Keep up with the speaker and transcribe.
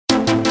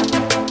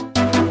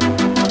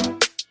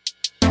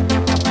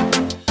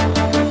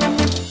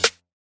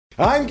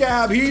I'm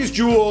Gab, he's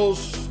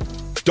Jules.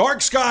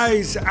 Dark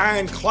skies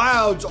and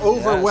clouds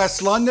over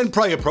West London.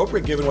 Probably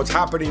appropriate given what's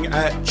happening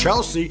at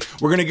Chelsea.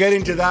 We're going to get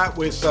into that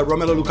with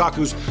Romelu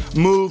Lukaku's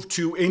move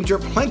to Inter.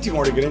 Plenty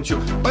more to get into.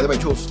 By the way,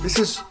 Jules, this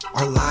is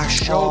our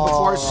last show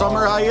before our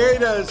summer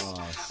hiatus.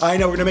 I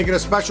know we're going to make it a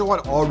special one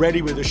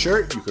already with the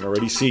shirt. You can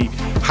already see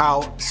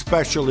how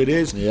special it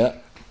is. Yeah.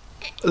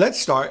 Let's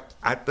start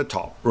at the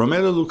top.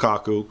 Romelu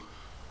Lukaku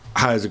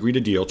has agreed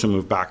a deal to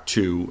move back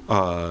to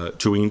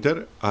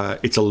Inter.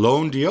 It's a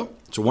loan deal.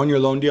 It's a one-year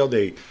loan deal.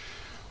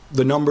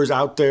 The numbers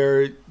out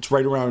there, it's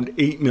right around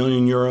 8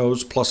 million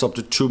euros plus up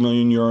to 2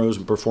 million euros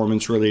in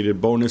performance-related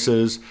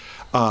bonuses.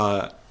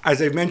 As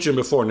I've mentioned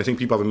before, and I think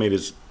people haven't made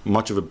as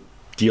much of a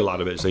deal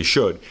out of it as they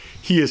should,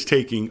 he is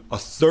taking a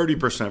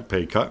 30%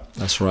 pay cut.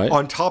 That's right.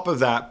 On top of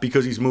that,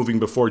 because he's moving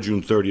before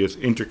June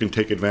 30th, Inter can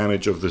take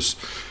advantage of this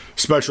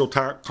special,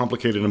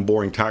 complicated and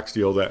boring tax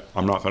deal that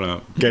I'm not going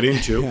to get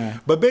into.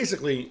 But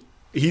basically,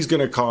 he's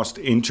going to cost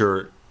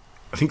Inter,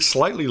 I think,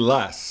 slightly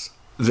less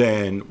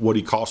than what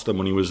he cost them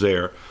when he was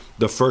there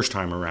the first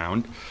time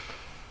around.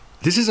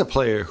 This is a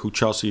player who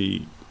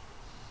Chelsea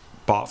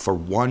bought for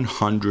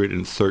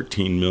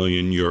 113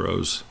 million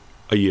euros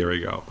a year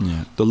ago.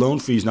 Yeah. The loan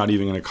fee is not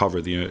even going to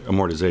cover the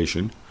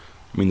amortization.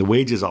 I mean, the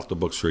wages off the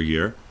books for a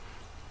year.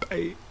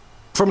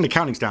 From an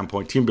accounting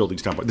standpoint, team building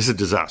standpoint, this is a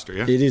disaster,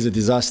 yeah? It is a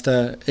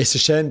disaster. It's a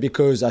shame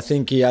because I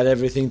think he had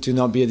everything to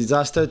not be a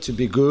disaster, to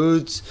be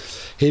good.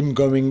 Him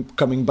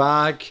coming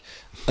back,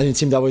 and a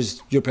team that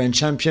was European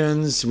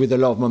champions with a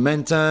lot of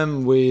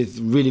momentum, with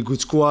really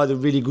good squad, a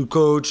really good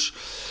coach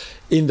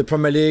in the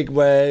Premier League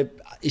where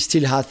he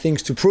still had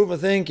things to prove, I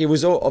think. It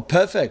was all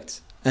perfect.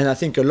 And I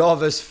think a lot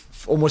of us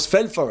almost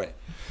fell for it.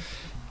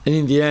 And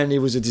in the end, it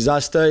was a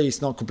disaster.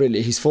 It's not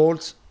completely his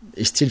fault.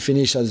 He still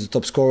finished as the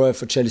top scorer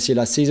for Chelsea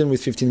last season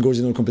with 15 goals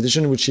in all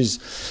competition, which is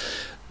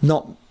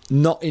not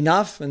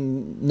enough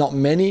and not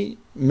many,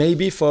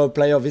 maybe, for a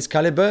player of his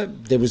caliber.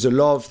 There was a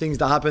lot of things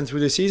that happened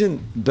through the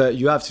season, but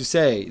you have to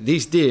say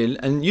this deal,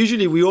 and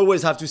usually we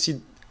always have to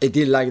see a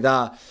deal like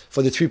that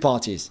for the three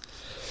parties.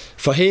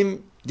 For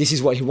him, this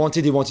is what he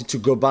wanted. He wanted to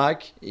go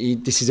back.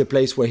 This is a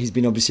place where he's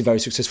been obviously very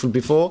successful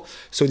before.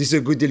 So this is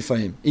a good deal for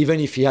him.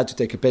 Even if he had to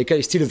take a pay cut,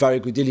 it's still a very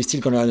good deal. He's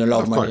still going to earn a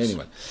lot of money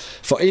anyway.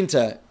 For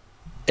Inter,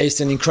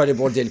 it's an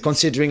incredible deal,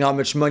 considering how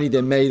much money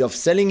they made of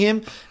selling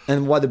him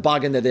and what the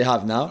bargain that they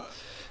have now.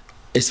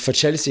 It's for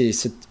Chelsea.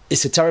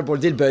 It's a terrible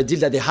deal, but a deal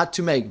that they had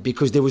to make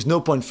because there was no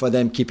point for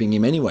them keeping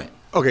him anyway.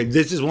 Okay,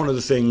 this is one of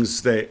the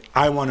things that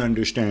I want to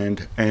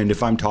understand, and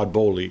if I'm Todd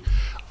Bowley,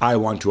 I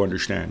want to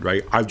understand,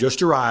 right? I've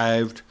just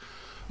arrived.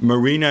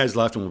 Marina has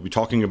left, and we'll be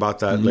talking about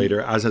that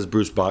later, as has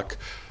Bruce Buck.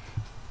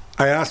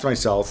 I asked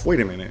myself,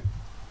 wait a minute,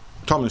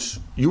 Thomas,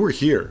 you were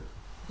here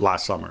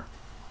last summer.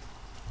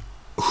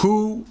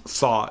 Who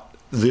thought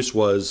this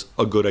was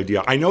a good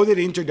idea? I know that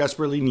Inter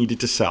desperately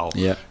needed to sell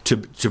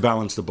to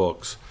balance the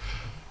books.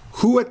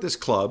 Who at this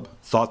club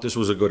thought this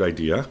was a good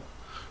idea?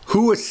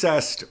 Who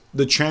assessed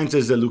the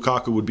chances that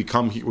Lukaku would be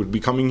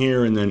coming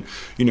here and then,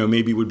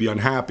 maybe would be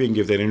unhappy and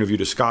give that interview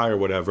to Sky or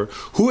whatever?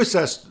 Who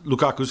assessed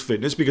Lukaku's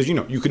fitness? Because,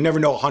 you could never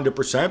know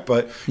 100%,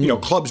 but,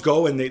 clubs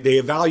go and they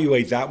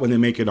evaluate that when they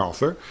make an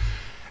offer.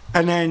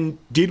 And then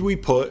did we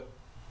put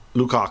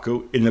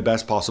Lukaku in the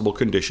best possible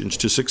conditions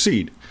to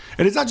succeed?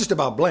 And it's not just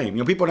about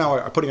blame. People now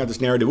are putting out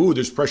this narrative,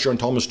 there's pressure on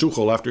Thomas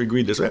Tuchel after he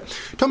agreed this.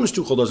 Thomas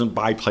Tuchel doesn't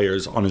buy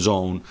players on his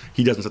own.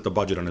 He doesn't set the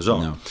budget on his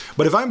own. No.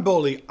 But if I'm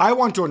Bowley, I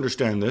want to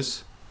understand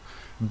this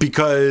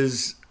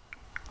because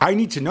I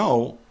need to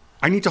know,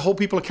 I need to hold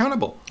people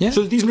accountable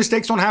so that these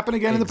mistakes don't happen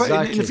again in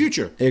the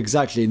future.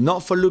 Exactly. Not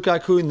for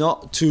Lukaku,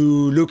 not to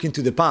look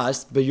into the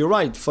past, but you're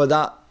right, for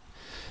that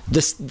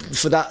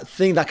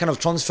thing, that kind of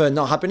transfer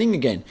not happening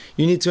again.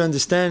 You need to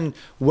understand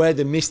where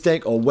the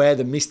mistake or where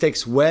the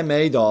mistakes were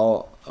made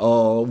or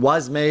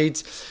was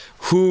made,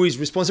 who is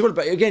responsible.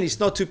 But again,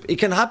 it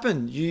can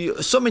happen.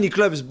 So many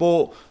clubs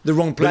bought the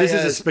wrong players. But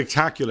this is a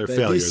spectacular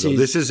failure, though.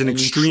 This is an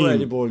extreme,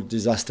 incredible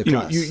disaster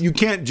class. You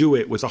can't do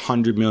it with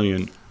 100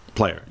 million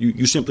player.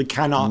 You simply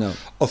cannot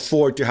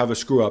afford to have a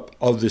screw up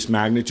of this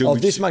magnitude.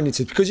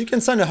 Because you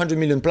can sign a 100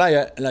 million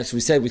player, like we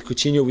said, with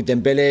Coutinho, with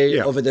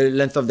Dembele, over the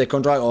length of their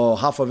contract or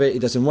half of it, it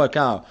doesn't work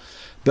out.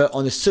 But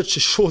on such a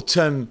short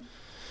term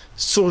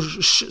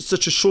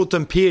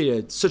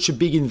period, such a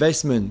big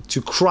investment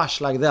to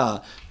crash like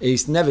that,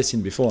 it's never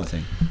seen before, I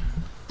think.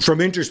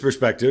 From Inter's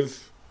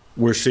perspective,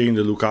 we're seeing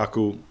the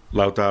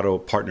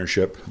Lukaku-Lautaro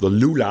partnership, the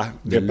Lula,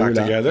 get back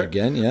together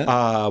again,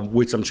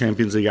 with some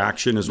Champions League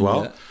action as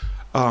well. Yeah.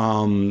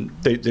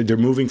 They're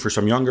moving for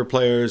some younger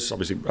players,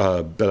 obviously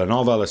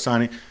Bellanova,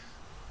 Alessani.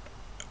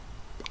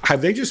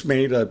 Have they just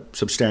made a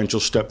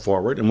substantial step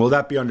forward? And will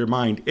that be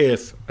undermined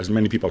if, as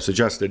many people have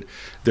suggested,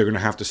 they're going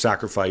to have to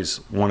sacrifice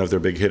one of their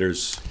big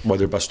hitters,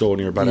 whether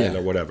Bastoni or Barella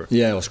or whatever?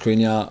 Yeah, or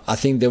Skriniar. I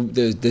think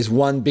there's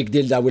one big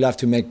deal that will have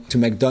to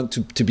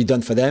be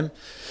done for them.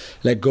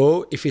 Let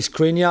go. If it's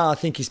Skriniar, I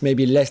think it's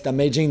maybe less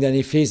damaging than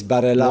if it's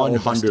Barella or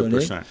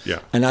Bastoni. 100%, yeah.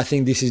 And I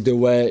think this is the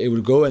way it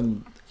will go.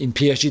 And in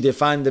PSG, they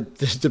find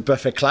the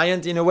perfect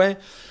client in a way.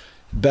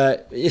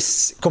 But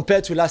it's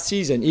compared to last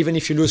season, even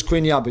if you lose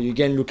Skriniar, but you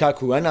gain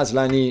Lukaku and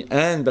Asllani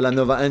and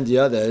Belanova and the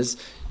others,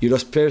 you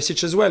lost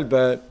Perisic as well,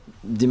 but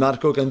Di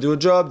Marco can do a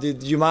job.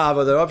 You might have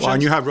other options. Well,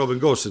 and you have Robin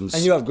Gosens.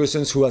 And you have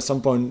Gosens, who at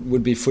some point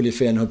would be fully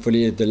fit and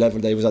hopefully at the level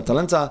that he was at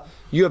Atalanta.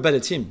 You're a better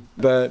team.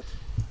 But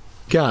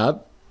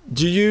Gab,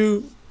 do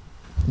you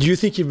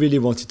think he really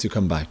wanted to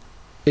come back?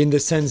 In the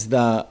sense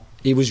that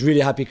he was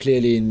really happy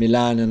clearly in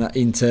Milan and at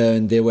Inter,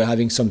 and they were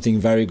having something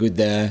very good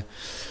there.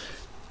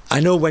 I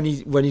know when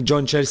he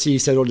joined Chelsea, he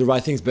said all the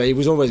right things, but he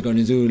was always going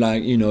to do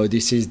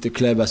this is the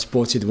club I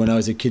supported when I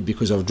was a kid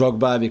because of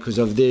Drogba, because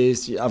of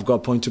this. I've got a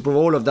point to prove.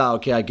 All of that,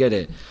 okay, I get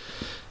it.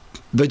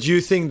 But do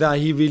you think that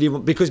he really...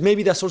 Because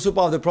maybe that's also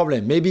part of the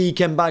problem. Maybe he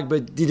came back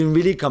but didn't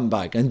really come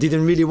back and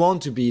didn't really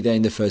want to be there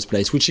in the first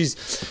place, which is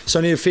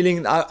certainly a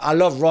feeling... I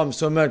love Rom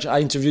so much.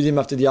 I interviewed him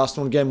after the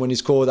Arsenal game when he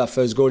scored that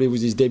first goal. It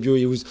was his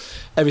debut.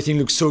 Everything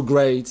looked so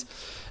great.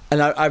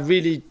 And I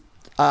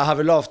have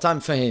a lot of time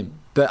for him.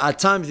 But at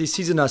times this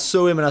season I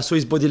saw him and I saw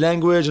his body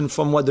language, and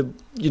from what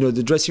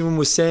the dressing room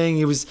was saying,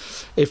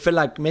 it felt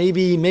like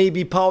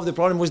maybe part of the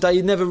problem was that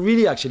he never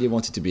really actually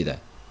wanted to be there.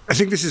 I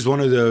think this is one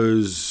of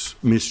those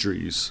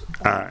mysteries,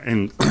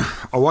 and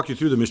I'll walk you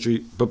through the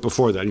mystery, but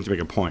before that I need to make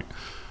a point.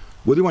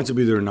 Whether he wants to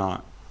be there or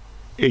not,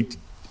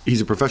 he's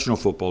a professional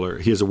footballer.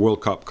 He has a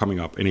World Cup coming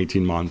up in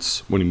 18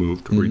 months when he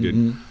moved, or he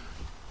did.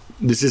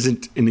 This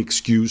isn't an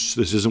excuse.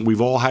 This isn't.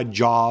 We've all had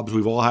jobs.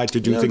 We've all had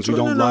to do things we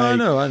don't like.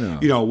 I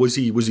know. Was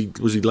he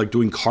like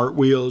doing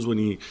cartwheels when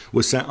he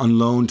was sent on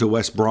loan to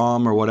West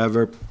Brom or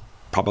whatever?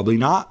 Probably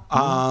not.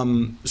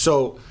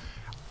 So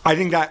I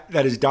think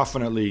that is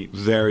definitely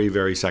very,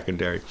 very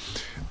secondary.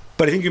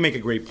 But I think you make a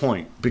great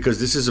point, because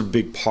this is a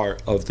big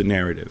part of the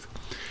narrative.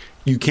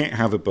 You can't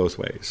have it both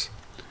ways.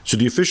 So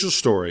the official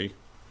story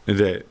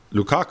that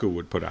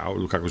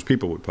Lukaku's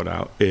people would put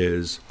out,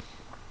 is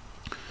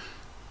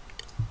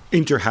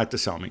Inter had to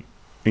sell me.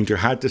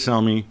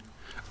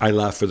 I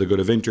left for the good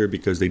of Inter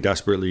because they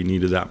desperately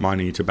needed that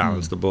money to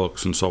balance the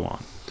books and so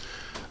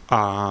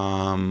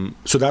on.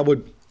 So that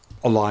would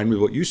align with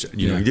what you said.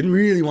 He didn't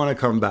really want to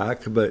come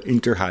back, but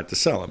Inter had to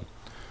sell him.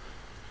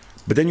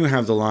 But then you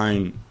have the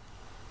line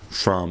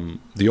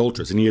from the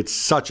Ultras, and he had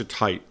such a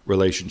tight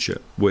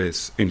relationship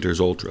with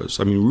Inter's Ultras.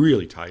 I mean,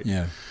 really tight.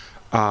 Yeah.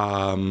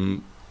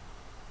 And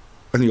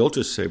the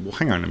Ultras say, well,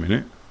 hang on a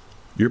minute.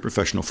 You're a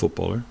professional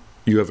footballer.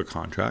 You have a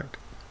contract.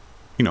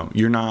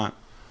 You're not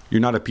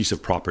a piece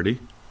of property.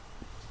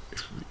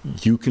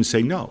 You can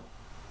say no.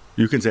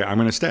 You can say, I'm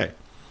going to stay.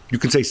 You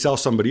can say, sell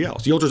somebody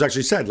else. The Ultras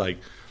actually said,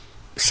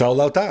 sell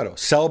Lautaro,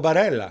 sell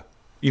Barella.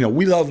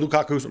 We love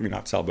Lukaku. I mean,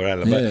 not sell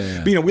Barella,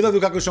 but we love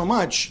Lukaku so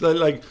much.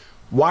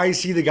 Why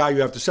is he the guy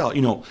you have to sell?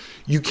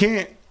 You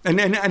can't.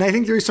 And I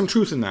think there is some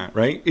truth in that,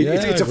 right?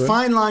 It's a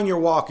fine line you're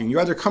walking. You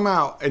either come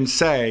out and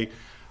say,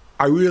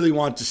 I really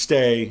want to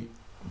stay,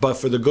 but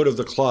for the good of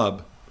the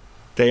club,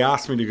 they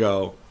asked me to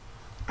go,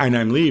 and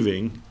I'm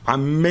leaving.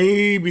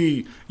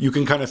 Maybe you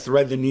can kind of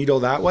thread the needle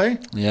that way.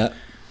 Yeah.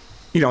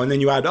 And then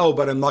you add,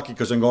 but I'm lucky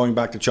because I'm going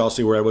back to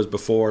Chelsea where I was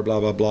before, blah,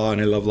 blah, blah, and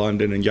I love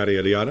London and yada,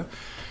 yada, yada.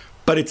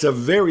 But it's a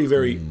very,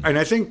 very... And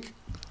I think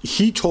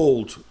he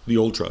told the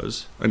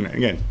Ultras, and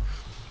again,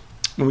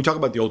 when we talk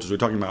about the Ultras, we're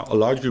talking about a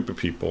large group of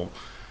people,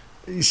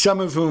 some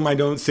of whom I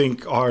don't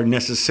think are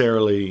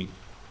necessarily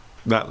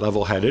that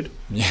level-headed.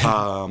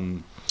 Yeah.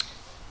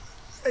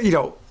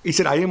 He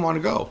said, I didn't want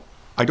to go.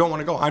 I don't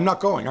want to go. I'm not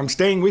going. I'm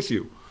staying with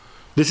you.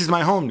 This is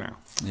my home now.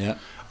 Yeah.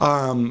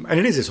 And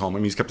it is his home. I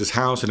mean, he's kept his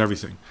house and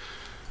everything.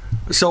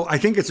 So I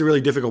think it's a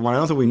really difficult one. I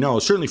don't think we know.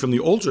 Certainly from the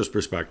Ultras'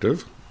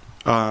 perspective,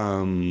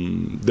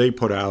 they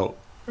put out,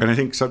 and I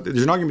think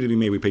there's an argument to be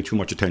made, we pay too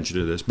much attention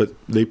to this, but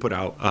they put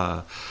out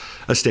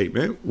a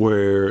statement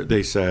where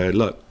they said,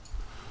 look,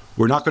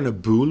 we're not going to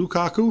boo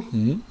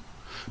Lukaku,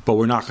 but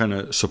we're not going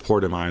to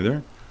support him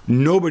either.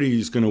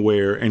 Nobody's going to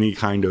wear any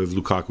kind of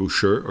Lukaku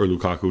shirt or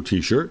Lukaku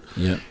T-shirt.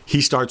 Yeah.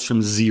 He starts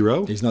from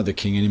zero. He's not the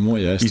king anymore.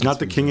 Yeah, he's not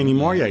the king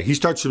anymore. Yeah, he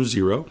starts from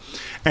zero.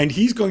 And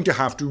he's going to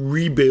have to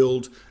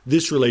rebuild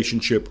this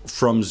relationship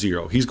from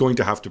zero. He's going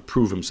to have to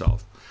prove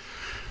himself.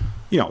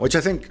 Which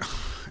I think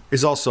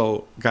is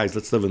also, guys,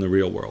 let's live in the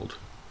real world.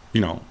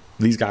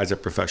 These guys are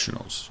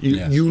professionals.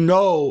 You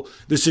know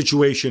the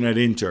situation at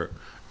Inter.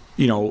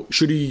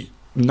 Should he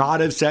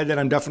not have said that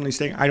I'm definitely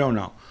staying? I don't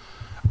know.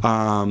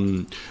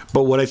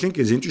 But what I think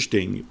is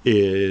interesting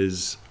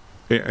is,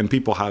 and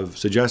people have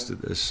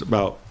suggested this,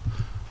 about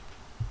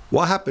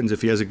what happens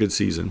if he has a good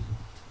season.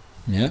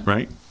 Yeah.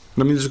 Right?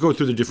 I mean, let's go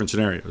through the different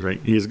scenarios, right?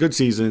 He has a good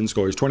season,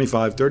 scores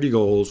 25, 30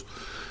 goals,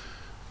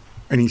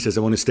 and he says,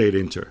 I want to stay at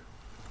Inter.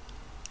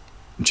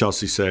 And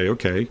Chelsea say,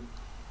 okay,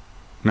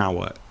 now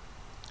what?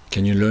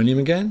 Can you loan him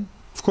again?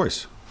 Of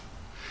course.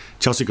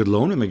 Chelsea could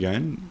loan him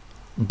again,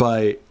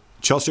 but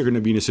Chelsea are going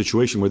to be in a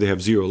situation where they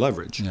have zero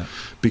leverage. Yeah.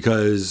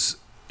 Because,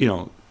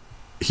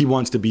 he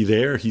wants to be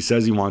there. He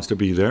says he wants to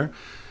be there.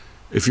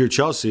 If you're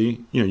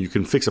Chelsea, you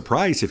can fix a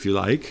price if you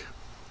like.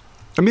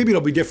 And maybe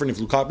it'll be different if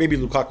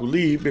Lukaku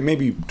leaves,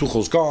 maybe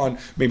Tuchel's gone,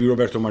 maybe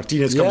Roberto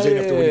Martinez comes in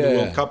after winning the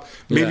World Cup.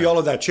 Maybe all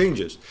of that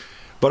changes.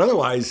 But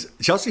otherwise,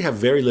 Chelsea have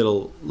very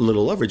little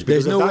leverage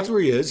because if that's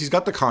where he is, he's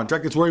got the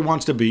contract. It's where he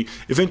wants to be.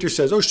 If Inter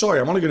says, "Oh, sorry,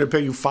 I'm only going to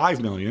pay you $5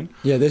 million,"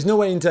 yeah, there's no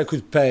way Inter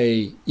could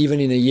pay even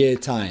in a year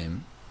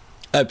time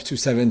up to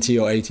 70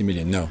 or 80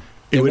 million. No,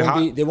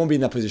 they won't be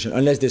in that position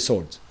unless they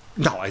sold.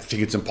 No, I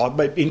think it's impossible.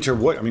 But Inter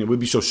would. I mean, it would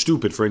be so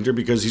stupid for Inter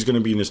because he's going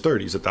to be in his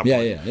 30s at that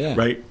point. Yeah.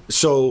 Right.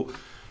 So,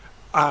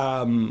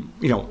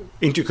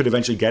 Inter could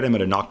eventually get him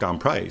at a knockdown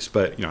price.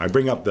 But I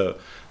bring up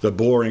the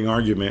boring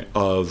argument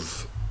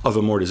of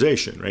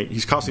amortization. Right.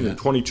 He's costing them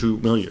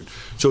 $22 million.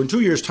 So in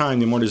 2 years' time,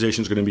 the amortization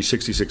is going to be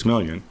 $66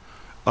 million.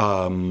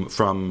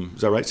 From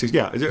is that right?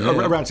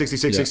 Around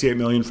 66, 68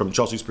 million from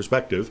Chelsea's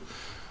perspective.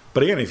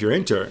 But again, if you're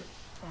Inter,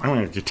 I don't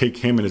know, you take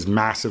him and his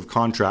massive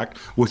contract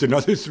with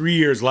another 3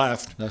 years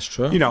left. That's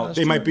true.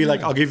 They might be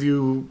like, I'll give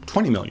you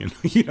 20 million.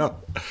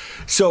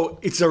 So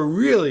it's a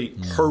really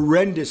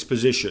horrendous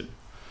position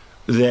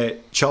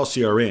that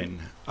Chelsea are in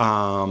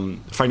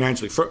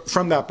financially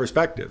from that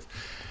perspective.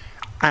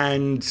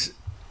 And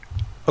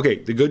okay,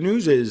 the good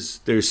news is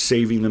they're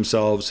saving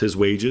themselves his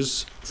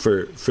wages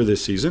for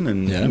this season,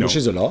 and which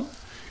is a lot.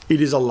 It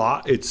is a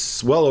lot.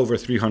 It's well over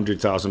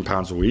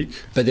 £300,000 a week.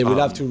 But they will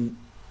have to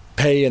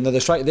pay another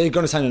striker. They're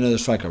going to sign another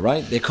striker,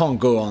 right? They can't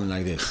go on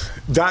like this.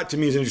 That to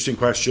me is an interesting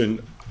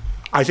question.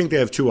 I think they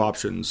have two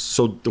options.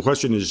 So the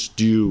question is,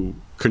 do you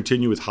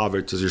continue with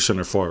Havertz as your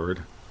center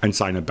forward and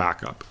sign a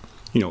backup?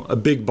 A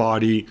big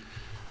body,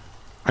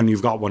 and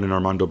you've got one in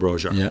Armando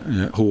Broja,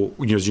 who,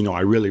 as you know,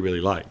 I really,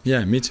 really like.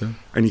 Yeah, me too.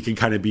 And he can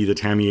kind of be the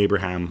Tammy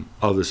Abraham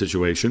of the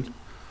situation,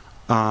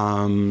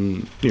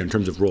 in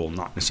terms of role,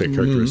 not necessarily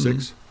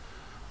characteristics.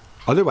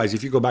 Otherwise,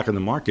 if you go back on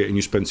the market and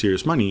you spend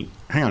serious money,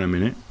 hang on a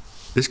minute,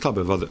 this club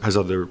has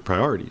other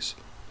priorities.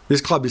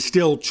 This club is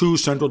still 2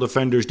 central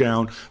defenders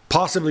down,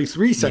 possibly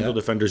 3 central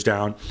defenders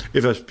down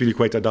if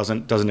Aspilicueta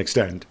doesn't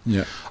extend.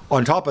 Yeah.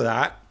 On top of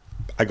that,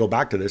 I go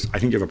back to this, I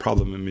think you have a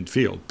problem in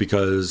midfield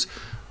because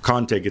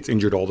Conte gets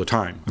injured all the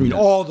time. I mean,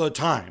 all the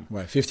time.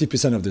 Right,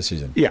 50% of the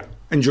season. Yeah.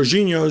 And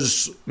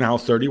Jorginho's now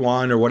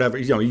 31 or whatever.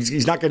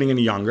 He's not getting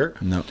any younger.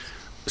 No.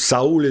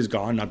 Saul is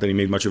gone, not that he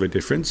made much of a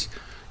difference.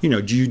 Do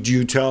you go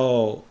and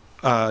tell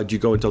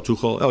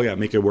Tuchel, oh yeah,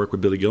 make it work with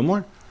Billy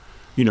Gilmour?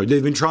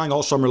 They've been trying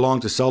all summer long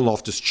to sell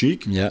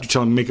Loftus-Cheek. Yeah. To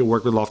tell him make it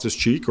work with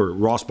Loftus-Cheek or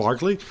Ross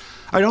Barkley.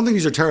 I don't think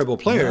these are terrible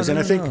players.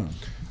 I think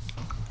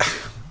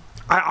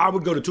I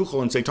would go to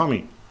Tuchel and say,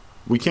 Tommy,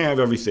 we can't have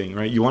everything,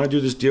 right? You want to do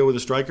this deal with a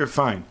striker?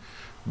 Fine.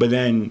 But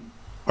then,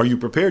 are you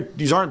prepared?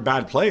 These aren't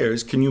bad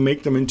players. Can you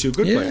make them into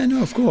good players? Yeah,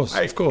 no, of course.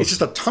 It's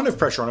just a ton of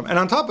pressure on them. And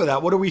on top of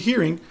that, what are we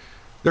hearing?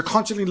 They're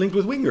constantly linked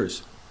with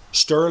wingers.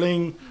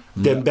 Sterling,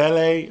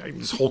 Dembele,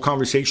 this whole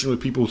conversation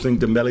with people who think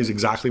Dembele is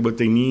exactly what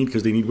they need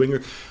because they need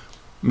wingers.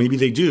 Maybe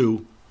they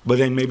do, but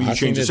then maybe you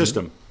change the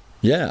system.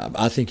 Do. Yeah,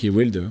 I think he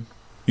will do.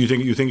 You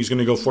think he's going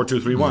to go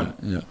 4-2-3-1?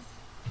 Yeah.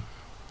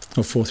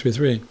 Or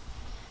 4-3-3.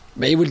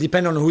 But it will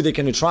depend on who they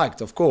can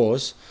attract, of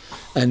course,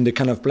 and the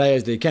kind of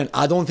players they can.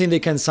 I don't think they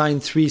can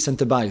sign 3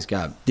 centre-backs,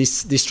 Gab.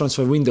 This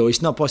transfer window,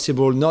 it's not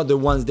possible, not the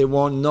ones they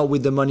want, not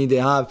with the money they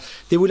have.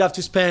 They will have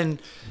to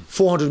spend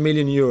 400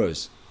 million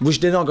euros, which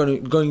they're not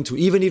going to.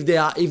 Even if they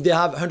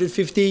have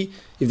 150,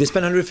 if they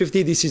spend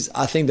 150, this is,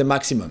 I think, the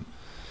maximum.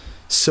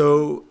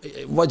 So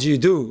what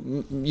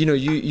do?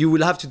 You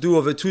will have to do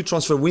over 2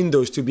 transfer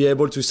windows to be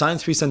able to sign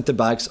 3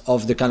 centre-backs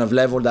of the kind of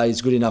level that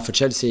is good enough for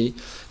Chelsea.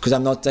 Because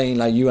I'm not saying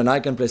like you and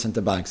I can play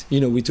centre-backs.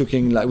 We're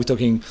talking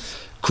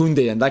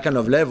Koundé and that kind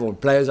of level.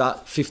 Players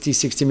are 50,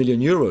 60 million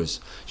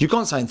euros. You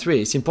can't sign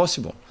 3. It's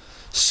impossible.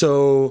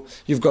 So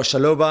you've got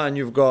Chalobah and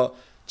you've got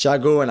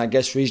Thiago, and I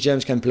guess Reece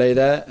James can play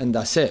there, and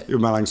that's it. You're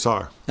Malang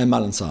Sarr. And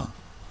Malang Sarr.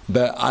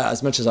 But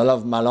as much as I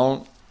love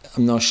Malang,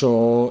 I'm not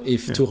sure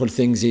if Tuchel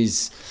thinks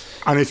he's...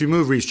 And if you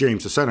move Reece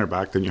James to centre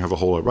back, then you have a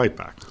hole at right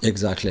back.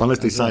 Exactly. Unless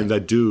they sign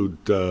that dude,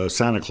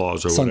 Santa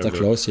Claus or whatever. Santa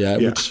Claus,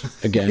 which,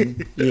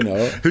 again,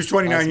 who's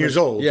 29 years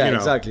old. Yeah,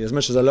 exactly. As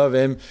much as I love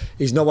him,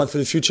 he's not one for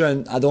the future,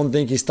 and I don't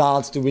think he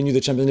starts to win you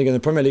the Champions League and the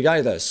Premier League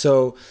either.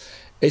 So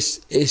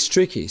it's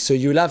tricky. So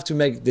you'll have to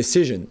make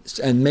decisions,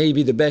 and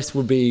maybe the best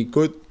would be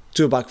good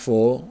 2 back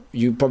 4.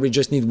 You probably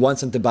just need 1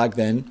 centre-back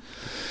then.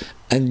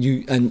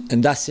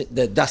 And that's it.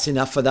 That's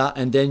enough for that.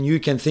 And then you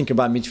can think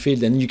about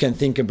midfield, and you can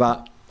think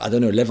about, I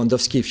don't know,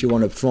 Lewandowski if you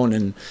want up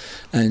front,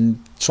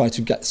 and try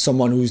to get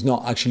someone who's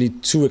not actually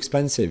too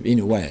expensive in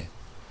a way.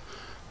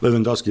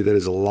 Lewandowski, that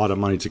is a lot of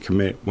money to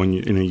commit when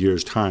in a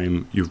year's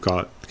time you've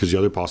got, because the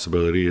other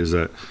possibility is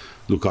that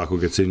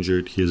Lukaku gets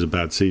injured, he has a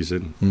bad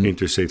season,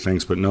 Inter say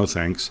thanks but no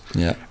thanks,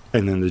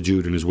 and then the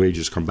Jude and his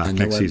wages come back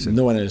next season.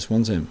 No one else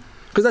wants him.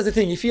 Because that's the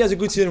thing, if he has a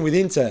good season with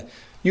Inter,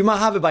 you might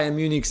have a Bayern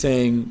Munich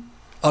saying,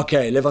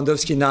 okay,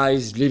 Lewandowski now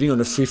is living on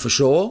a free for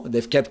sure,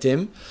 they've kept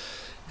him.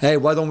 Hey,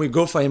 why don't we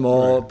go for him?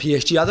 Or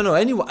PSG, I don't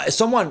know.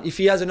 Someone, if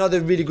he has another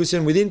really good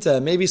season with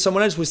Inter, maybe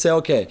someone else will say,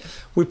 okay,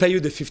 we'll pay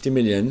you the 50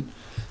 million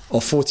or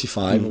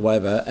 45 or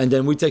whatever, and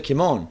then we take him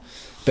on.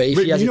 But if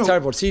he has a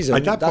terrible season,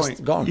 at that that's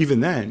point, gone. Even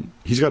then,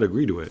 he's got to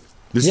agree to it.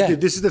 This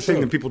is the thing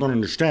that people don't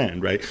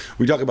understand, right?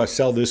 We talk about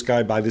sell this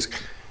guy, buy this.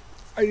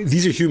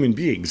 these are human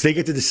beings. They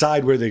get to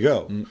decide where they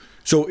go.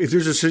 So if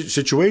there's a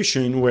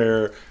situation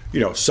where,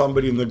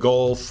 somebody in the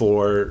Gulf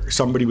or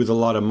somebody with a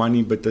lot of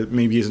money, but that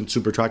maybe isn't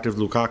super attractive,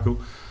 Lukaku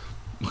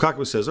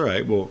says, all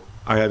right, well,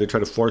 I either try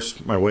to force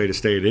my way to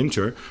stay at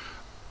Inter,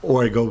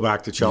 or I go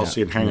back to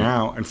Chelsea and hang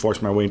out and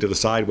force my way into the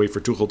side, wait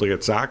for Tuchel to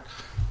get sacked.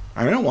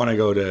 I don't want to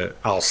go to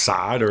Al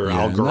Sadd or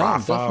Al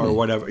Gharafa or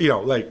whatever.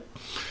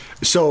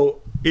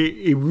 So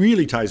it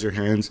really ties your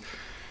hands.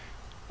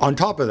 On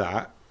top of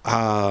that,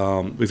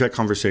 we've had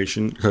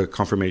confirmation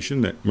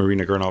that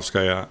Marina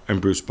Granovskaya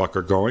and Bruce Buck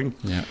are going.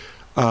 Yeah.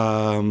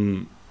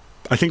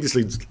 I think this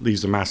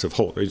leaves a massive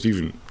hole. There's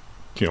even,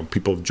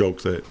 people have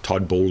joked that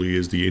Todd Bowley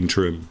is the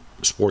interim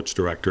sports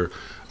director.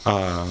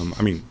 I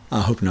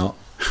hope not.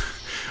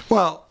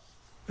 Well,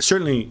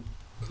 certainly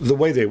the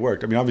way they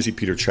worked. Obviously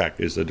Peter Cech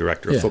is the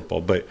director of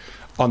football, but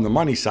on the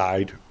money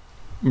side,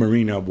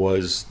 Marina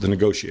was the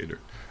negotiator.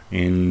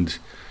 And,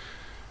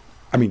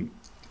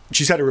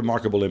 she's had a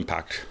remarkable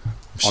impact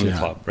on the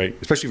club, right?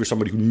 Especially for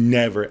somebody who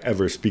never,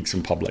 ever speaks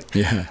in public.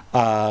 Yeah.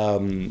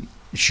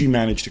 She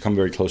managed to come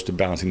very close to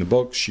balancing the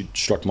books. She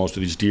struck most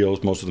of these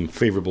deals, most of them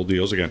favorable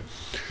deals. Again,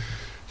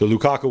 the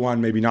Lukaku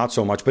one, maybe not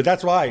so much. But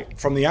that's why,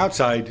 from the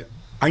outside,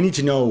 I need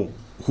to know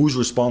who's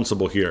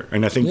responsible here.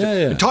 And I think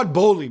and Todd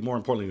Bowley, more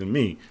importantly than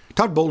me,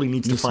 Todd Bowley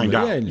needs to find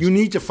out. You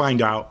need to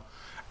find out,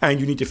 and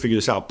you need to figure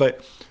this out.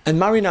 And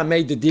Marina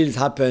made the deals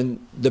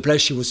happen the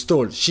place she was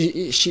told.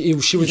 She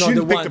was not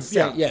the one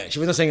saying, she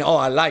was not saying,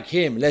 I like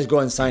him, let's go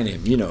and sign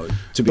him,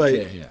 to be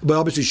clear here. But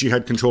obviously she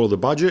had control of the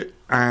budget,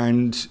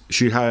 and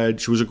she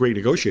was a great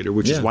negotiator,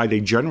 which is why they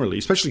generally,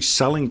 especially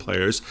selling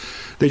players,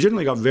 they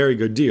generally got very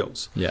good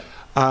deals. Yeah.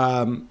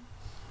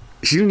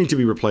 She didn't need to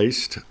be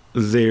replaced.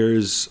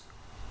 There's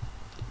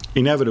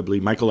inevitably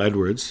Michael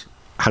Edwards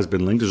has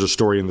been linked. There's a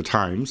story in the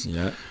Times.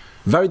 Yeah.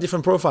 Very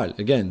different profile.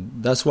 Again,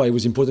 that's why it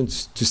was important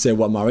to say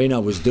what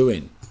Marina was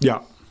doing.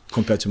 Yeah.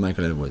 Compared to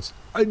Michael Edwards.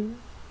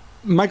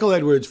 Michael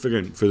Edwards, for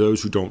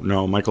those who don't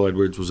know, Michael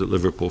Edwards was at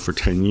Liverpool for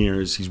 10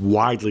 years. He's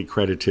widely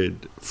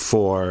credited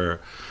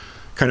for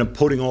kind of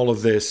putting all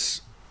of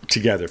this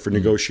together, for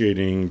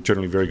negotiating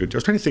generally very good deals. I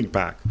was trying to think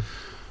back.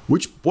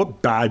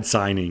 What bad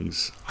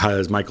signings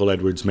has Michael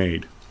Edwards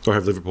made? Or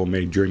have Liverpool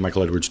made during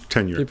Michael Edwards'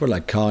 tenure? People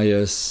like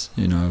Karius,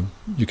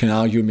 you can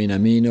argue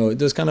Minamino,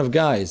 those kind of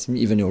guys,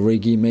 even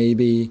Origi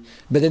maybe,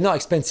 but they're not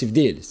expensive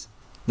deals,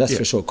 that's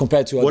for sure,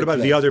 compared to other What about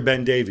players. the other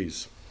Ben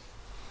Davies?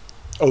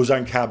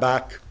 Ozan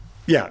Kabak?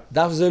 Yeah.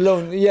 That was a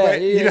loan,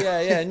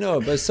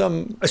 but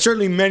some...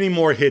 Certainly many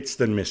more hits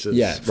than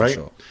misses, for right?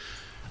 Sure.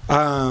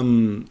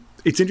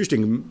 It's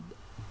interesting,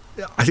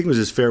 I think it was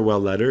his farewell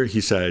letter,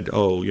 he said,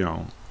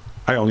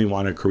 I only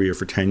want a career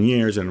for 10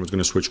 years and was going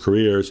to switch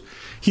careers.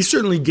 He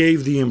certainly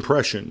gave the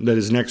impression that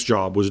his next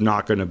job was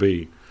not going to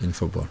be in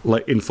football,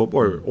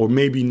 or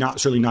maybe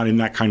certainly not in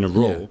that kind of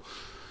role.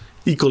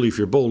 Yeah. Equally, if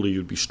you're Bowley,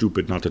 you'd be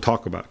stupid not to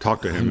talk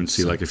to him and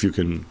see if you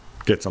can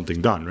get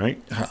something done,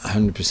 right?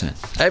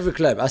 100%. Every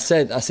club, I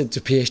said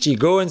to PSG,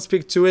 go and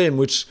speak to him,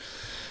 which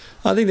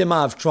I think they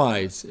might have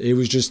tried. It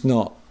was just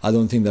not, I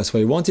don't think that's what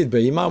he wanted, but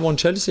he might want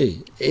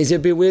Chelsea. Is it a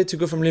bit weird to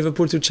go from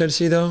Liverpool to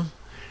Chelsea though?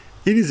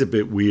 It is a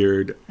bit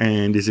weird,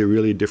 and is it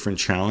really a different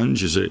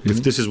challenge? Is it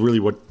if this is really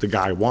what the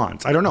guy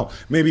wants? I don't know.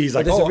 Maybe he's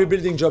like, there's a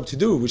rebuilding job to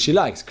do, which he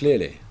likes,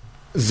 clearly.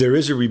 There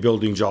is a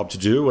rebuilding job to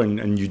do,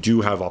 and you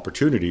do have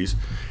opportunities.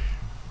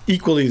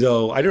 Equally,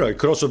 though, I don't know, it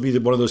could also be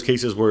one of those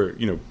cases where,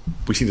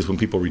 we see this when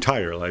people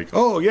retire, like,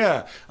 I'm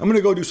going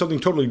to go do something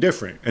totally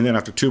different. And then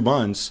after 2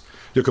 months,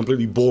 they're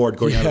completely bored,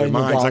 going out of their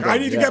minds. Like, I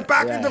need to get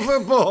back into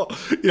football.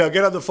 Get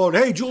on the phone.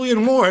 Hey,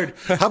 Julian Ward,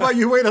 how about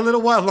you wait a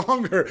little while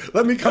longer?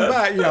 Let me come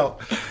back,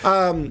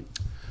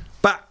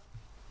 But,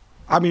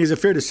 is it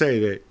fair to say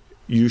that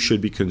you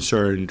should be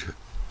concerned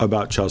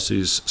about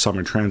Chelsea's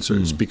summer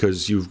transfers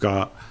because you've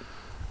got,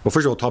 well,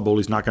 first of all, Todd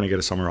Bowley's not going to get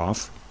a summer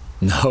off.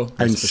 No.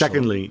 And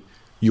secondly,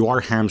 you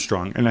are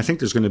hamstrung. And I think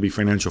there's going to be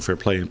financial fair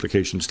play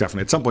implications,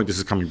 definitely. At some point, this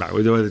is coming back,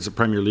 whether it's the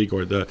Premier League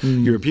or the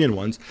European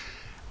ones.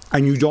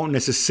 And you don't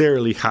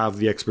necessarily have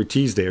the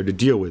expertise there to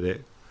deal with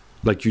it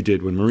like you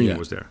did when Marina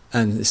was there.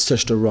 And it's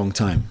such the wrong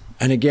time.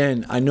 And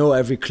again, I know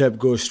every club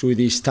goes through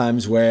these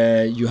times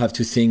where you have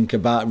to think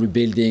about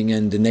rebuilding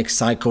and the next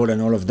cycle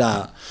and all of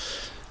that.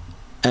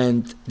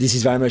 And this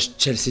is very much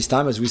Chelsea's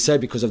time, as we said,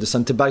 because of the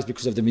centre-backs,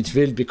 because of the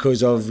midfield,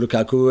 because of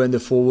Lukaku and the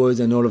forwards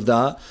and all of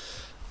that.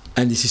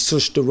 And this is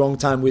such the wrong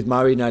time with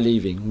Marina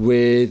leaving,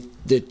 with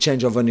the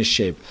change of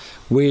ownership,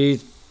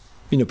 with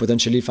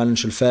potentially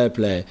financial fair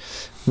play,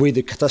 with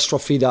the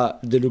catastrophe that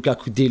the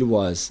Lukaku deal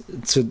was.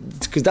 So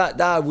because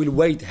that will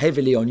weigh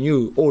heavily on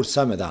you all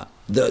summer. That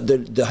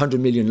the 100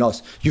 million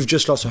loss, you've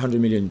just lost 100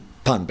 million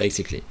pound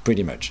basically,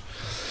 pretty much.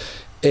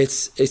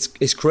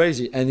 It's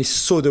crazy, and it's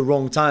so the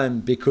wrong time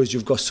because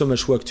you've got so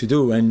much work to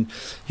do and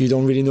you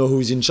don't really know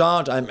who's in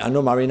charge. I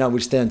know Marina will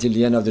stay until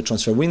the end of the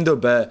transfer window,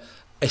 but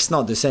it's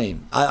not the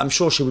same. I'm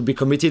sure she will be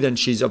committed, and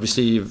she's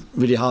obviously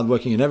really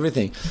hardworking and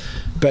everything,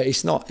 but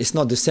it's not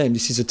the same.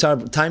 This is a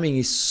terrible timing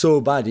is so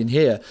bad in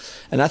here,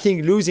 and I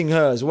think losing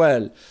her as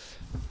well,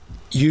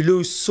 you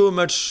lose so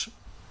much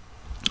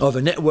of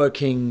a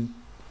networking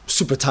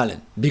super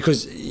talent,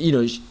 because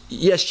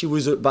yes, she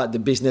was about the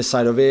business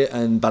side of it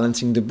and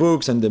balancing the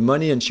books and the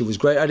money, and she was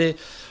great at it,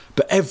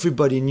 but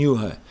everybody knew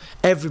her.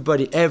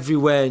 Everybody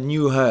everywhere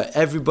knew her.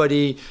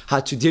 Everybody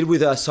had to deal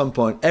with her at some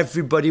point.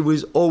 Everybody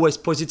was always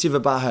positive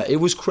about her. It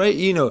was great.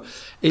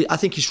 I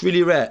think it's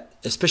really rare,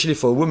 especially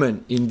for a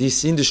woman in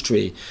this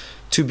industry,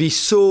 to be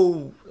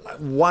so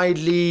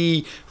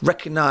widely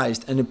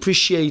recognized and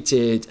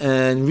appreciated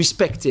and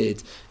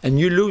respected, and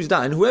you lose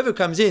that. And whoever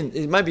comes in,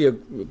 it might be a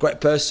great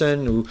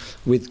person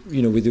with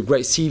a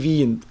great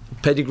CV and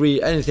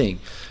pedigree, anything,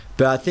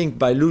 but I think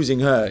by losing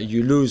her,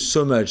 you lose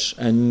so much,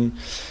 and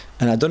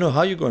I don't know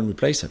how you go and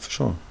replace her, for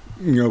sure.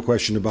 No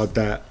question about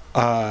that.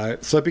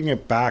 Flipping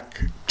it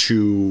back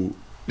to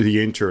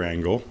the Inter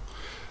angle,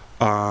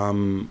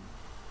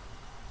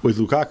 with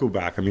Lukaku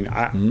back, I mean,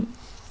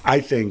 I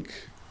think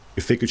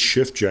if they could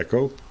shift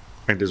Dzeko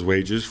and his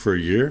wages for a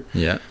year,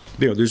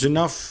 there's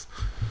enough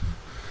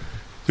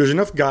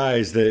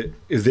guys that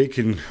if they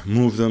can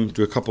move them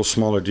to a couple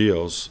smaller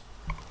deals,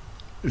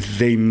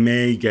 they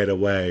may get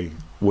away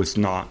with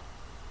not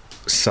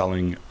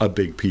selling a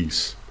big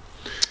piece.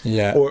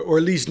 Yeah. Or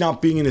at least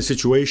not being in a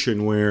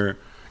situation where,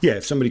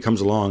 if somebody comes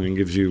along and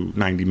gives you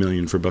 90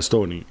 million for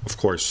Bastoni, of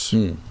course,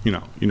 you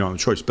don't have a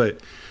choice. But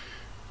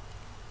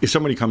if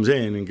somebody comes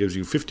in and gives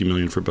you 50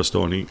 million for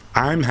Bastoni,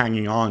 I'm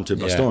hanging on to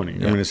Bastoni. I'm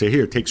going to say,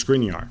 here, take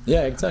Skriniar.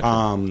 Yeah, exactly.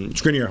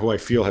 Skriniar, who I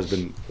feel has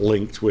been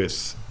linked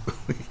with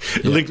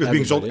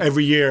being sold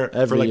every year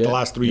for the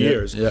last 3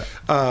 years. Yeah.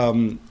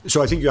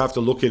 So I think you have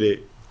to look at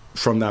it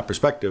from that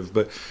perspective.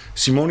 But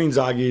Simone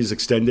Inzaghi's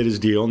extended his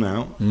deal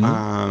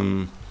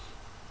now.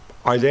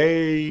 Are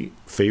they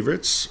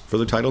favorites for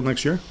the title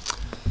next year?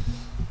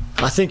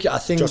 I think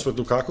just with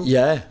Lukaku?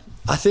 Yeah,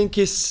 I think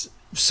it's.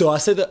 So I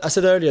said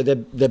earlier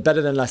they're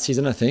better than last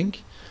season. I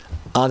think.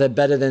 Are they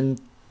better than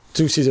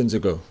 2 seasons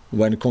ago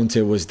when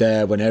Conte was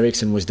there, when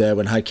Eriksen was there,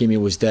 when Hakimi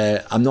was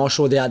there? I'm not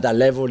sure they're at that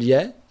level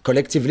yet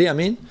collectively. I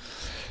mean,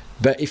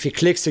 but if it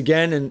clicks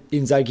again, and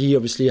Inzaghi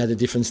obviously had a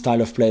different style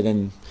of play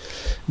than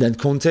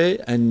Conte,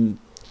 and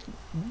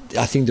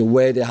I think the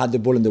way they had the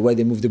ball and the way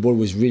they moved the ball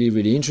was really,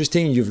 really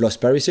interesting. You've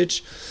lost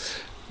Perisic,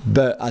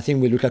 but I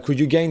think with Lukaku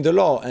you gained a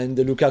lot, and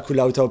the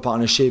Lukaku-Lautaro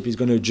partnership is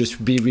going to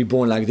just be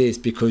reborn like this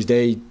because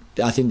I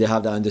think they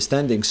have that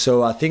understanding.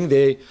 So I think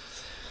they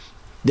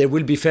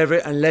will be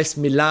favourite unless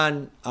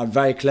Milan are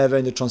very clever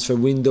in the transfer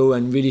window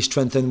and really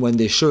strengthen when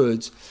they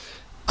should.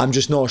 I'm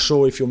just not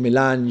sure if you're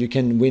Milan, you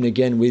can win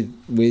again with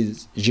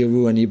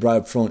Giroud and Ibra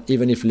up front,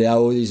 even if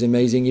Leao is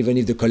amazing, even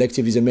if the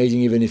collective is amazing,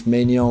 even if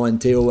Maignan and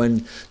Theo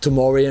and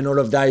Tomori and all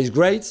of that is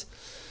great.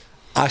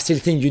 I still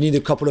think you need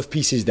a couple of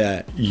pieces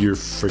there. You're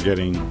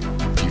forgetting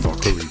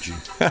Divock Origi.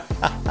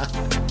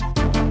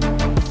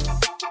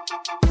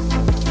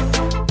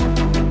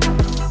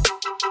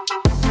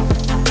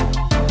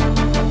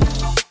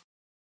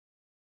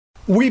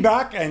 We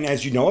back, and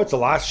as you know, it's the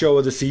last show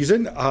of the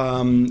season.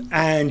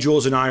 And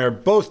Jules and I are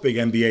both big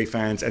NBA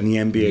fans, and the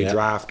NBA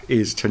draft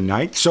is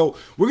tonight. So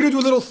we're going to do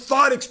a little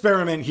thought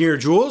experiment here,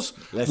 Jules.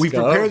 Let's go.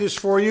 Prepared this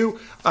for you.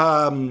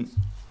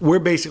 We're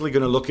basically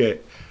going to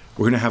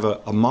we're going to have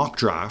a mock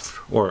draft,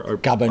 or a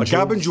Gab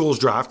and Jules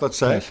draft, let's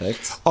say,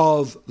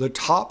 of the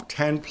top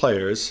 10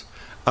 players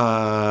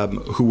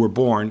who were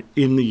born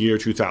in the year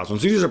 2000.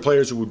 So these are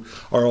players who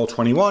are all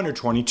 21 or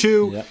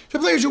 22. Yeah. So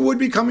players who would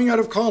be coming out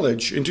of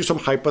college into some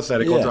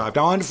hypothetical draft.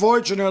 Now,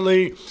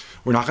 unfortunately,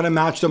 we're not going to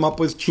match them up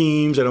with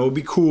teams, and it would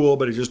be cool,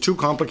 but it's just too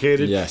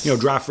complicated. Yes.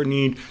 Draft for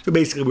need. So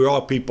basically, we're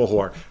all people who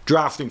are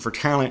drafting for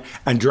talent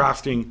and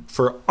drafting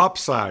for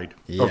upside.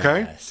 Yes.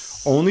 Okay?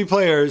 Only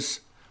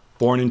players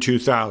born in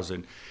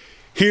 2000.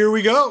 Here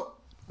we go.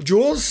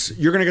 Jules,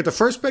 you're going to get the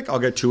first pick. I'll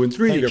get 2 and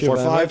 3. You get 4,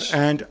 5,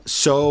 and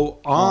so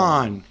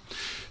on.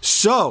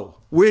 So,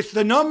 with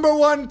the number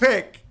 1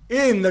 pick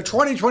in the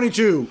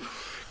 2022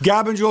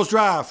 Gab and Jules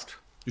draft,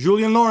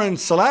 Julian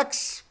Lawrence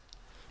selects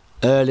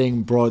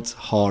Erling Brot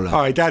Haaland.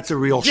 All right, that's a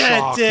real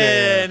shock.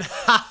 Get in!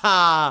 All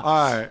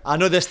right. I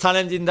know there's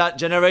talent in that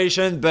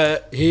generation,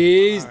 but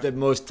he's the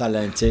most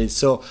talented.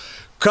 So,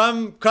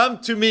 come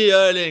to me,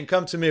 Erling.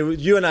 Come to me.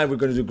 You and I, we're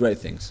going to do great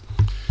things.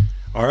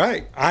 All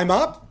right, I'm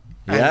up.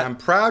 And I'm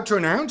proud to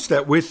announce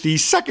that with the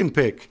second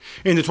pick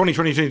in the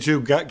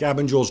 2022 Gab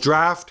and Jules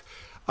draft,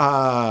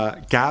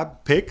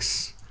 Gab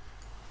picks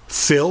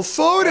Phil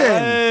Foden.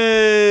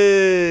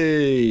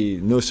 Hey!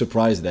 No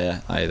surprise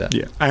there either.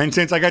 Yeah. And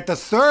since I got the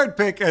third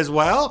pick as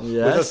well, with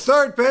the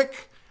third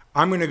pick,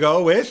 I'm going to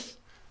go with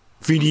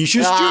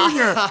Vinicius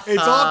Jr.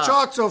 It's all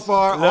chalk so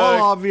far,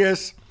 all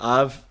obvious.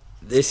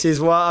 This is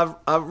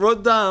what I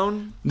wrote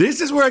down.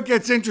 This is where it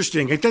gets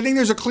interesting. I think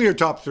there's a clear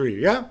top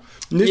 3, yeah?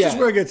 This is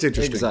where it gets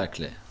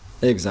interesting.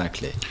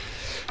 Exactly.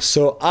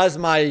 So as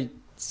my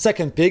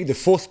second pick, the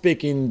fourth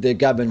pick in the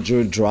Gab and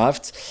Jules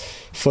draft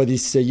for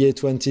this year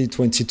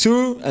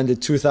 2022 and the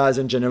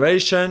 2000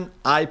 generation,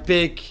 I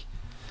pick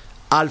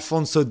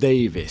Alphonso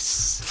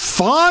Davies.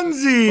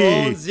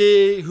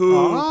 Fonzie, who,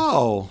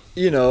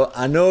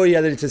 I know he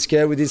had a little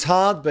scare with his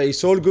heart, but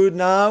it's all good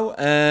now,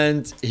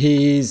 and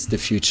he's the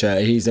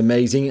future. He's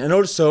amazing. And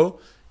also,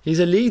 He's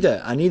a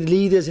leader. I need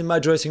leaders in my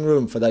dressing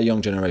room for that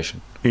young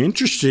generation.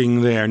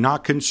 Interesting there.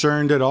 Not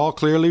concerned at all,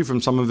 clearly,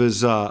 from some of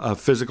his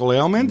physical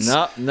ailments.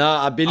 No,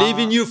 I believe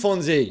in you,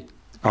 Fonzie.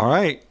 All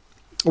right.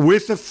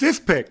 With the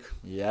 5th pick,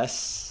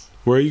 Yes.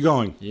 where are you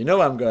going? You know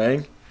where I'm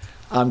going.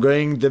 I'm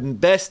going the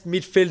best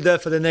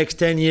midfielder for the next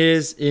 10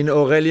 years in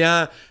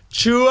Aurélien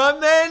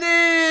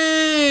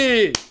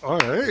Tchouameni. All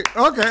right.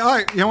 Okay. All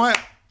right. You know what?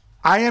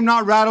 I am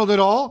not rattled at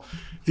all.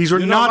 These were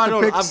not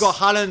the picks. I've got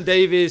Haaland,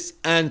 Davis,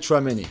 and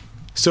Tchouameni.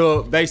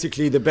 So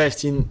basically, the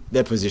best in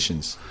their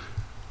positions.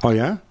 Oh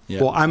yeah?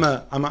 Yeah. Well, I'm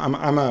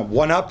a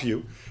one up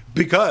you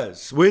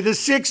because with the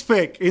 6th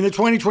pick in the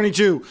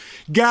 2022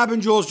 Gab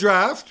and Juls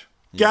draft,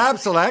 Gab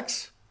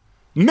selects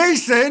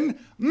Mason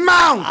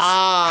Mount.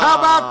 How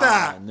about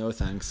that? No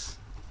thanks.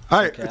 All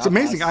right, Okay, it's I'll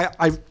amazing. pass.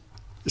 I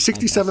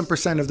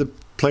 67% of the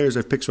players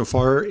I've picked so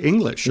far are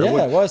English. Yeah,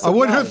 I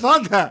wouldn't have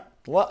thought that.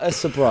 What a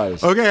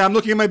surprise. Okay, I'm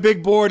looking at my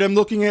big board. I'm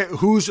looking at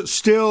who's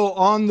still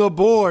on the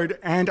board,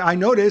 and I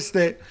noticed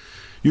that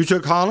you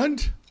took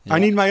Haaland. I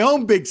need my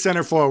own big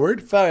center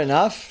forward. Fair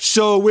enough.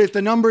 So with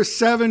the number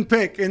 7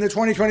 pick in the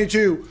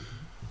 2022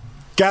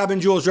 Gab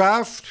and Juls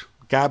draft,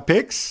 Gab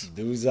picks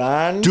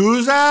Dusan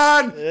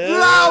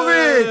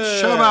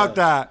Vlahovic. How about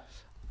that?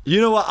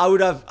 You know what?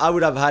 I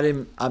would have had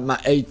him at my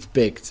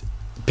 8th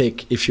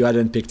pick if you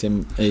hadn't picked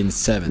him in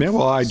 7th. Yeah,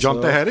 well, I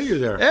jumped ahead of you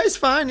there. Yeah, it's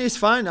fine.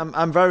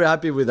 I'm very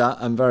happy with that.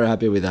 I'm very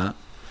happy with that.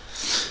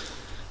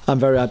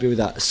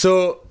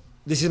 So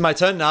this is my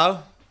turn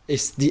now.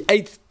 It's the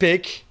 8th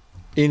pick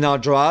in our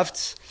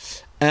draft,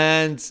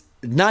 and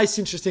nice,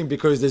 interesting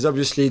because there's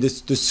obviously the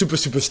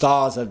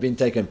superstars have been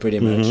taken pretty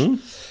much.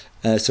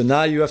 So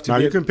now you have to. Now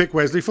you can pick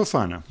Wesley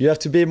Fofana. You have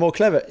to be more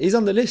clever. He's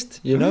on the list,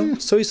 you know.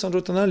 So is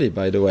Sandro Tonali,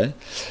 by the way.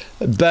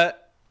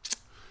 But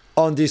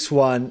on this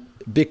one,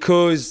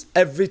 because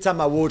every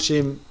time I watch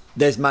him,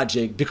 there's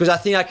magic. Because I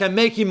think I can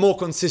make him more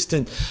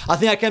consistent. I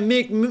think I can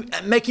make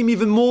him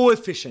even more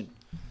efficient.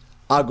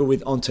 I'll go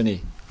with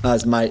Anthony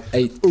as my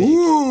 8th pick.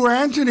 Ooh,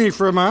 Anthony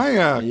from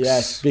Ajax.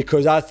 Yes,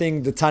 because I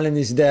think the talent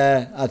is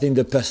there. I think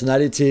the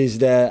personality is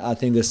there. I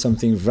think there's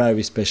something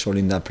very special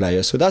in that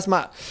player. So that's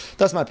my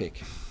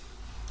pick.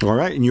 All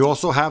right, and you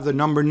also have the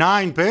number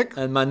 9 pick.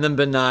 And my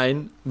number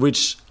 9,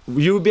 which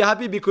you will be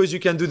happy because you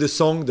can do the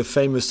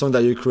famous song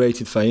that you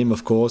created for him,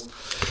 of course.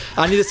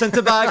 I need a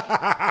centre back.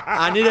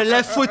 I need a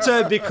left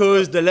footer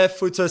because the left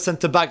footer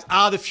centre backs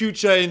are the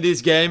future in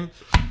this game.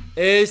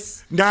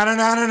 Is Botman.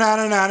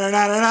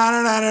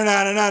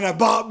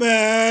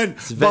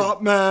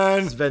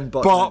 Sven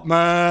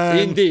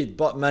Botman. Indeed,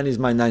 Botman is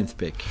my 9th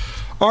pick.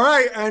 All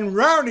right, and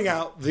rounding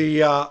out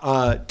the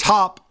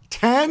top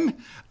 10,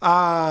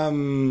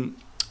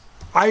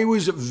 I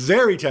was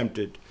very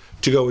tempted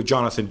to go with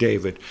Jonathan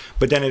David,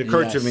 but then it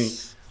occurred to me,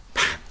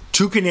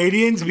 2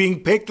 Canadians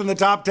being picked in the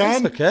top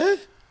 10. That's okay.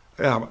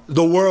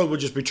 The world would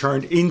just be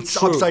turned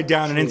upside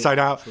down and inside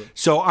out. True.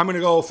 So I'm going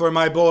to go for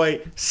my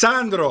boy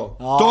Sandro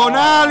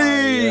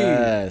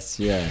Tonali.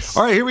 Yes.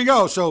 All right, here we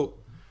go. So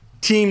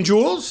Team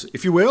Juls,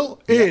 if you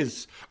will,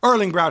 is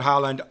Erling Braut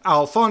Haaland,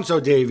 Alphonso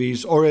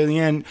Davies,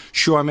 Aurélien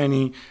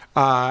Tchouameni,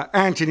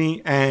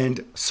 Anthony,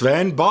 and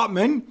Sven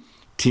Botman.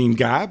 Team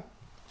Gab,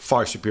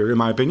 far superior in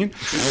my opinion.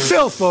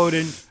 Phil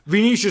Foden,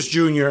 Vinicius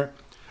Jr.,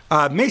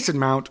 Mason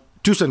Mount,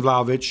 Dusan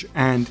Vlahovic,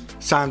 and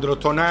Sandro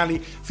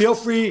Tonali. Feel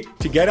free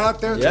to get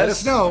out there, let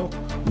us know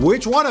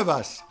which one of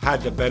us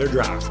had the better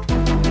draft.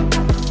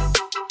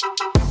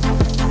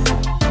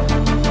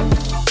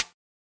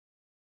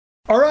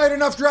 All right,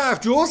 enough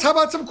draft, Jules. How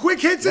about some quick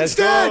hits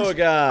instead? Go,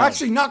 guys.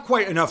 Actually, not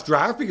quite enough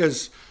draft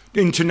because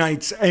in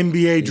tonight's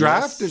NBA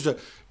draft, there's a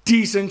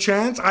decent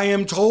chance. I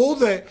am told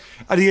that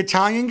the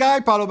Italian guy,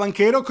 Paolo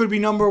Banchero, could be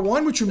number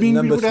 1, which would mean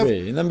number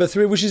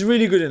three, which is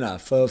really good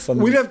enough.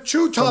 We'd have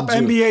 2 top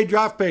NBA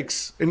draft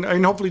picks,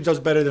 and hopefully he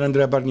does better than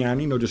Andrea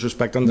Bargnani. No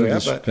disrespect,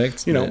 Andrea, but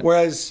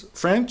whereas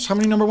France, how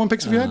many number 1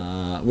 picks have you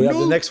had? We have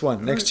the next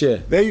one next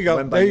year. There you go.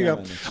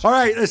 All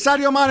right, the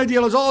Sadio Mane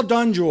deal is all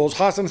done, Jules.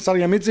 Hasan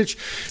Salihamidzic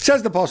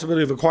says the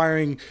possibility of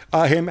acquiring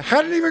him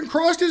hadn't even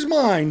crossed his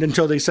mind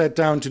until they sat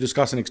down to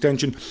discuss an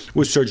extension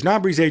with Serge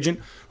Gnabry's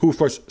agent, who, of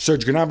course,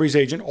 Serge Gnabry's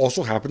agent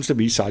also happens to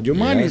be Sadio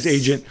Mane's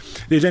agent.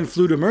 They then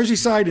flew to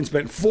Merseyside and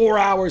spent 4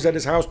 hours at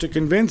his house to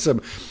convince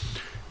him.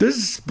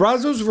 Does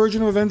Brazzo's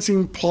version of events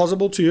seem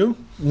plausible to you?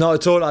 Not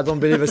at all. I don't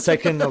believe a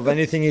second of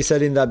anything he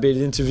said in that big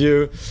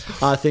interview.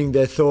 I think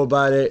they thought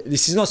about it.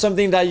 This is not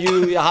something that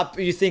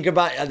you think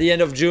about at the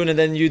end of June and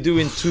then you do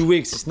in 2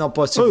 weeks. It's not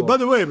possible. Oh, by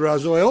the way,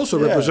 Brazzo, I also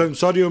represent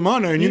Sadio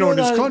Mane, and in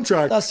his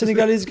contract. That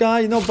Senegalese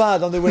guy, not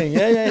bad on the wing.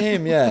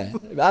 Him.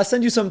 I'll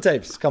send you some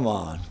tapes. Come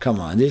on.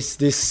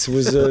 This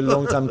was a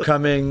long time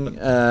coming,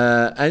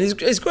 and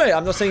it's great.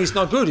 I'm not saying it's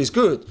not good. It's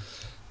good.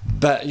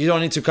 But you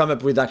don't need to come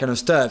up with that kind of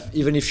stuff.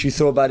 Even if you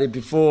thought about it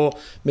before,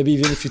 maybe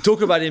even if you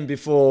talk about him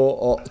before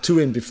or to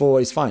him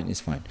before, it's fine.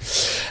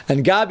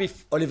 And Gab,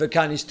 if Oliver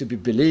Kahn is to be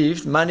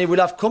believed, Mane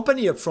will have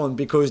company up front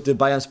because the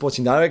Bayern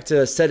sporting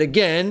director said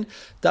again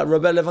that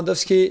Robert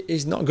Lewandowski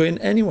is not going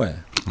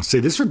anywhere. I'll say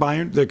this for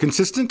Bayern. They're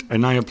consistent,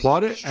 and I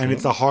applaud it, and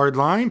it's a hard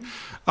line.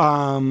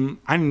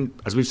 And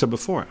as we've said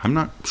before, I'm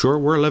not sure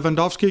where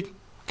Lewandowski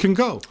can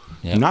go.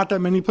 Yep. Not that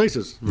many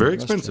places. Very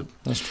expensive.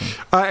 That's true.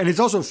 And it's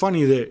also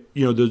funny that,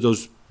 there's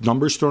those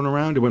numbers thrown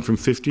around. It went from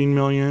 15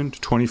 million to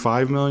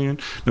 25 million.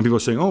 Now people are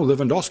saying,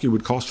 Lewandowski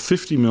would cost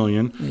 50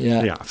 million.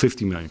 Yeah,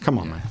 50 million. Come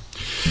on, man.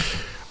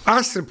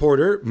 AS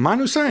reporter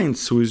Manu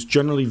Sainz, who is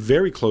generally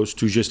very close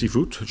to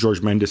Gestifoot,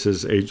 George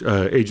Mendes'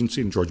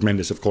 agency, and George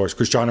Mendes, of course,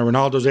 Cristiano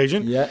Ronaldo's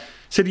agent,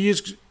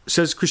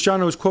 says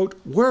Cristiano is, quote,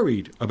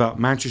 worried about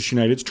Manchester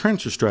United's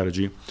transfer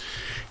strategy.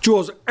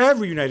 Jules,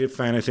 every United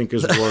fan, I think,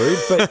 is worried.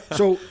 But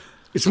so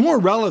it's more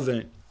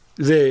relevant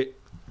that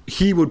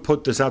he would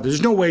put this out there.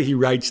 There's no way he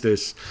writes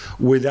this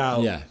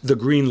without the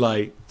green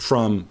light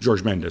from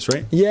George Mendes,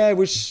 right? Yeah,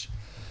 which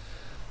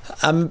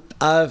I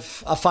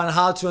find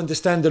hard to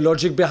understand the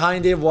logic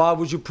behind it. Why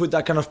would you put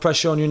that kind of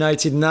pressure on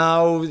United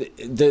now?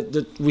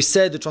 We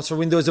said the transfer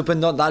window is open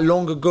not that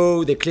long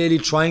ago. They're clearly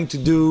trying to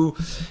do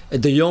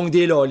the Young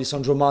deal or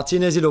Lisandro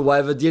Martinez deal or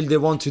whatever deal they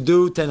want to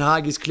do. Ten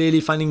Hag is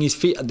clearly finding his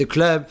feet at the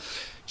club.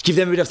 Give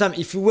them a bit of time.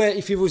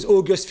 If it was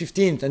August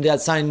 15th and they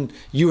had signed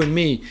you and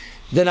me,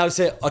 then I would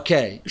say,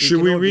 okay.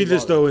 Should we read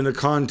this, though, in the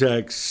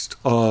context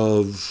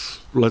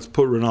of let's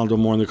put Ronaldo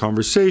more in the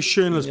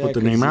conversation, let's put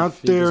the name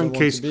out there in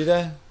case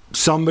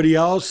somebody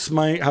else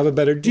might have a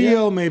better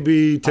deal.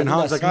 Maybe Ten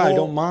Hag's like, I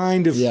don't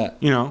mind if,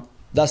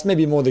 That's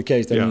maybe more the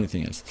case than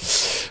anything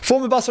else.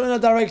 Former Barcelona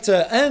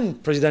director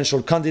and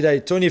presidential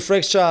candidate Tony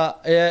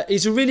Frekcha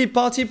is a really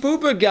party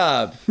pooper,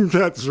 Gab.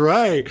 That's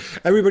right.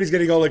 Everybody's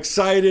getting all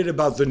excited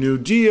about the new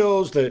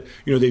deals that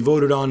they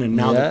voted on, and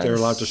now that they're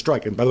allowed to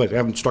strike. And by the way, they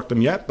haven't struck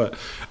them yet, but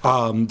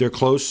they're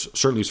close,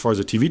 certainly as far as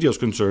the TV deal is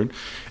concerned.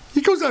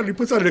 He goes out and he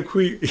puts out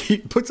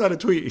a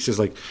tweet. He says,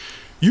 like,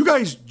 you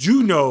guys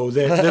do know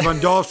that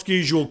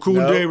Lewandowski, Jules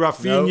Koundé,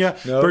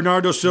 Rafinha,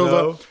 Bernardo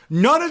Silva,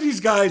 none of these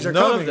guys are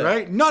coming,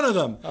 right? None of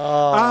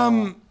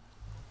them.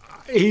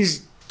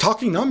 He's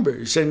talking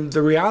numbers, and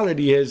the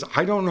reality is,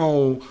 I don't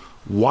know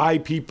why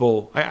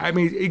people. I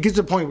mean, it gets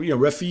to the point where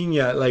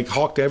Rafinha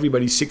hawked to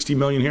everybody 60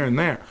 million here and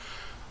there.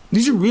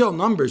 These are real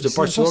numbers that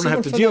Barcelona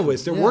have to deal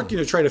with. They're working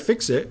to try to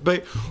fix it,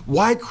 but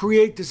why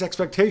create this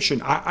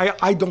expectation?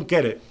 I don't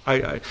get it.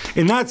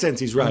 In that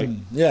sense, he's right.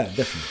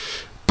 Definitely.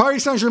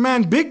 Paris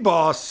Saint-Germain big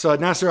boss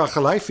Nasser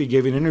Al-Khelaifi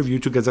gave an interview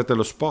to Gazzetta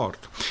dello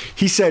Sport.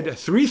 He said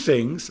three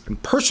things,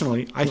 and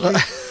personally, I think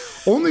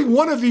only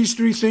one of these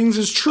three things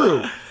is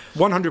true.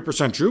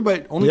 100% true,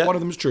 but only one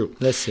of them is true.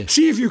 Let's see.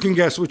 See if you can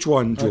guess which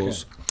one,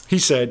 Jules. Okay. He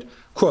said,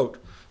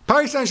 quote,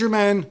 Paris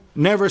Saint-Germain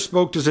never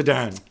spoke to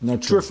Zidane.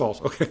 Not true or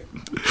false? Okay.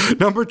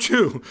 Number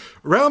two,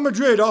 Real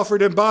Madrid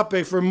offered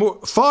Mbappe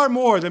for far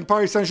more than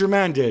Paris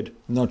Saint-Germain did.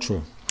 Not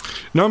true.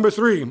 Number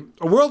three,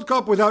 a World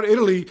Cup without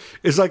Italy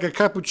is like a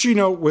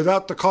cappuccino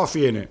without the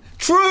coffee in it.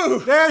 True!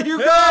 There you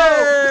go! 1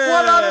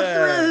 out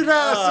of 3,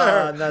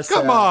 Nasser!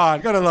 Come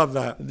on, gotta love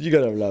that. You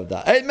gotta love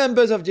that. 8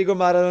 members of Diego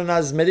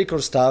Maradona's medical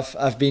staff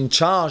have been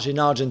charged in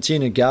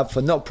Argentina, Gab,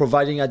 for not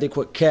providing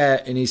adequate care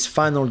in his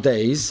final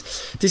days.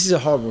 This is a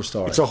horrible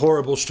story. It's a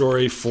horrible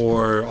story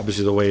for,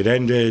 obviously, the way it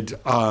ended.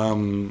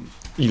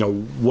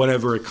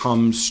 Whenever it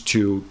comes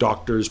to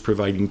doctors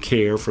providing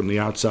care from the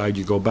outside,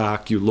 you go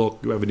back, you look,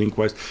 you have an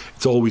inquest,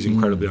 it's always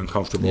incredibly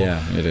uncomfortable.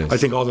 Yeah, it is. I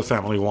think all the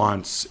family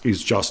wants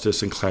is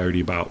justice and clarity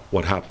about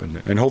what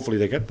happened, and hopefully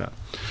they get that.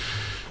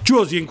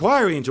 Jules, the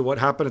inquiry into what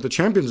happened at the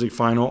Champions League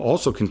final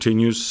also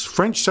continues.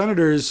 French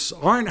senators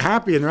aren't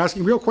happy, and they're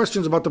asking real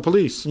questions about the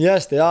police.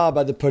 Yes, they are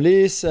about the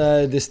police.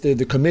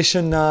 The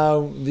commission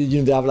now,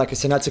 they have like a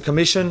Senator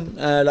commission,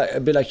 a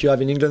bit like you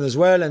have in England as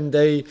well, and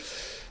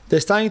they're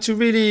starting to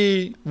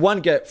really, one,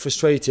 get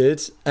frustrated,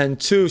 and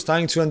two,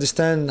 starting to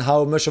understand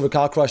how much of a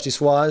car crash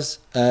this was.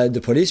 The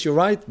police, you're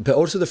right, but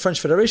also the French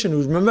Federation.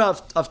 Remember,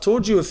 I've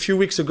told you a few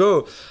weeks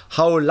ago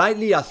how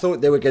lightly I thought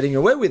they were getting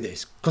away with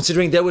this,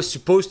 considering they were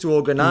supposed to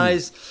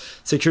organize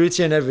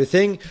security and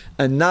everything,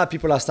 and now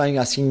people are starting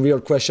asking real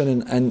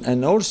questions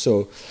and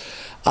also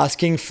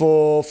asking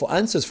for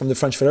answers from the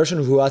French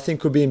Federation, who I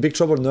think could be in big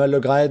trouble. Noël Le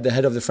Graët, the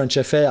head of the French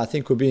FA, I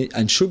think could be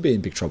and should be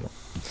in big trouble.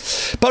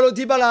 Paulo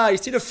Dybala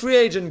is still a free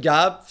agent,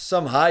 Gab,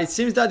 somehow. It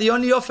seems that the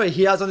only offer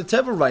he has on the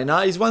table right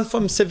now is one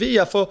from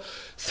Sevilla for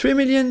 3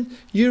 million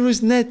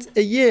euros net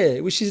a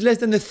year, which is less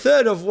than a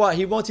third of what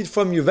he wanted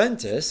from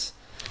Juventus,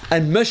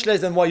 and much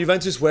less than what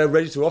Juventus were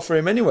ready to offer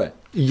him anyway.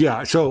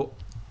 Yeah, so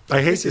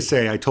I hate to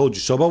say I told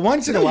you so, but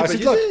once in a while,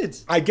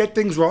 I get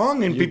things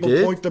wrong and people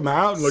point them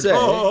out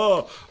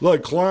and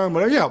like clown,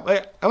 whatever.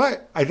 Yeah,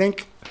 I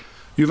think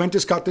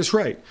Juventus got this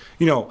right.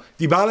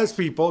 Dybala's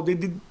people,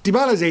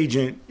 Dybala's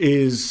agent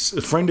is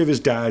a friend of his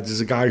dad's, is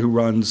a guy who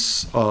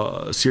runs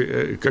a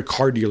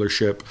car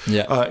dealership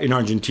in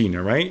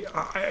Argentina, right?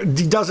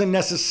 He doesn't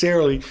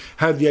necessarily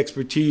have the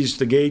expertise,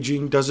 the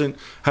gauging, doesn't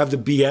have the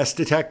BS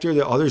detector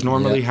that others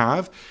normally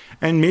have.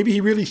 And maybe he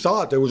really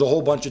thought there was a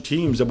whole bunch of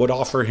teams that would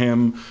offer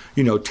him,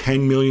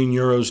 10 million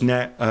euros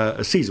net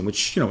a season,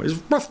 which,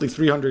 is roughly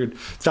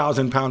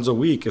 300,000 pounds a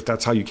week, if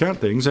that's how you count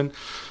things. And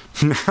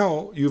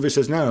now Juve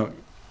says, no,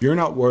 you're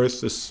not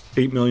worth this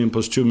 8 million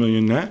plus 2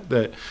 million net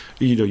that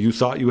you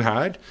thought you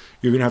had.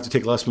 You're going to have to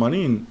take less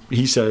money. And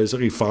he says,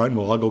 okay, fine,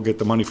 well, I'll go get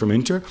the money from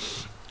Inter.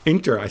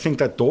 Inter, I think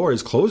that door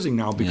is closing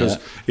now because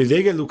if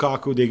they get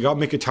Lukaku, they got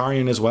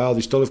Mkhitaryan as well.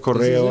 They still have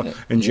Correa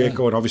and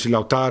Dzeko and obviously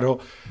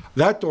Lautaro.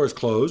 That door is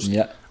closed.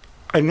 Yeah.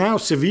 And now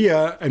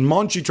Sevilla and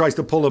Monchi tries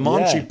to pull a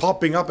Monchi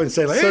popping up and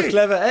say, hey. So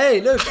clever.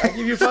 Hey, look, I'll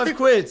give you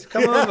 £5.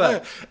 Come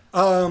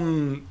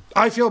over.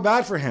 I feel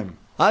bad for him.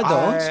 I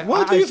don't.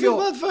 Why do you feel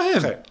bad for him?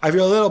 Okay, I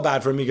feel a little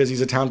bad for him because he's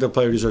a talented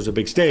player who deserves a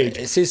big stage.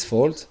 It's his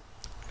fault.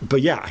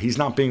 But yeah, he's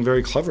not being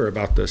very clever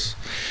about this.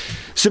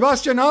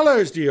 Sebastian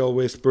Haller's deal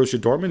with Borussia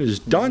Dortmund is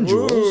done,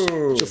 Jules.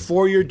 It's a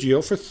 4-year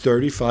deal for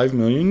 35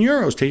 million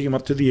euros, taking him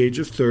up to the age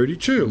of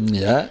 32.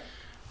 Yeah.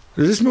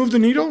 Does this move the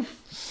needle?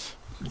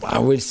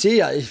 Well, we'll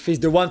see. If it's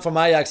the one from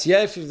Ajax,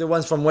 yes. If it's the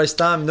one from West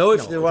Ham, no.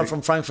 If it's the one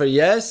from Frankfurt,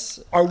 yes.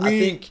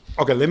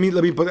 Okay, let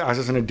me put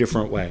this in a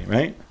different way,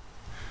 right?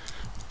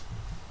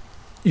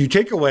 You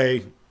take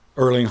away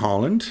Erling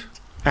Haaland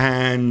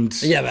and...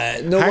 Yeah,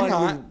 but no hang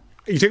on.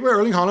 You take away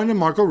Erling Haaland and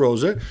Marco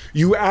Rose.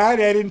 You add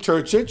Edin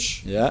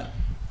Terzic. Yeah.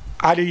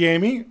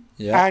 Adeyemi.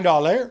 Yeah. And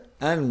Aller.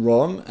 And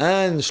Rom.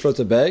 And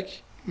Schlotterbeck.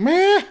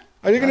 Meh.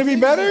 Are they going to be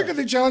better? Can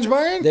they challenge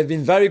Bayern? They've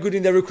been very good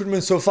in their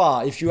recruitment so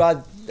far. If you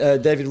add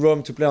David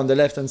Rom to play on the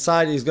left-hand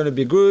side, he's going to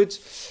be good.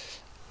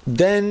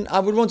 Then I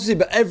would want to see.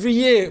 But every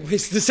year,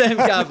 it's the same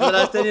Gab. The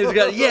last 10 years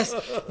ago, yes,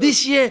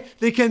 this year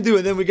they can do.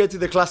 And then we get to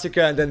the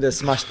Klassiker and then they're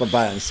smashed by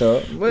Bayern.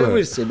 So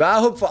we'll see. But I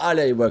hope for Ale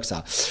it works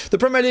out. The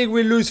Premier League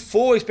will lose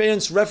 4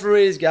 experienced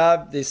referees,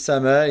 Gab, this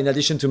summer. In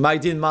addition to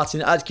Mike Dean,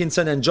 Martin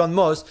Atkinson and John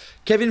Moss,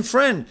 Kevin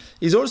Friend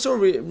is also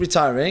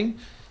retiring.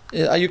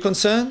 Are you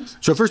concerned?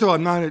 So first of all,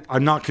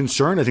 I'm not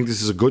concerned. I think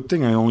this is a good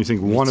thing. I only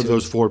think one of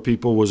those 4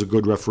 people was a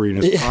good referee in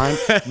his prime.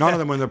 None of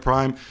them were in their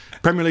prime.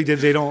 Premier League,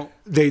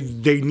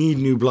 they need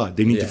new blood.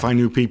 They need to find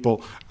new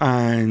people,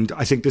 and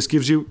I think this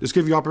gives you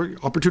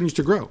opportunities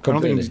to grow.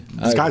 Completely. I don't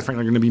think these guys,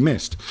 frankly, are going to be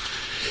missed.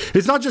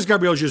 It's not just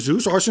Gabriel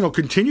Jesus. Arsenal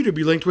continue to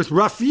be linked with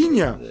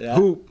Rafinha,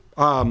 who.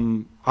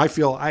 I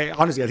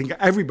think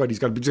everybody's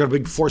got a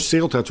big for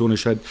sale tattoo on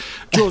his head.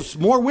 Jules,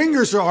 more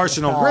wingers for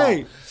Arsenal.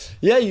 Great.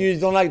 Yeah, you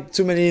don't like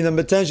too many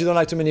number 10s, you don't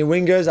like too many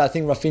wingers. I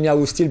think Rafinha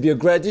will still be a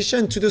great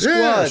addition to the squad.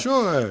 Yeah,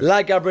 sure.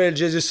 Like Gabriel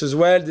Jesus as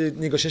well. The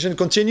negotiation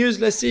continues.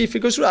 Let's see if it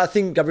goes through. I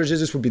think Gabriel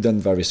Jesus will be done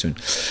very soon.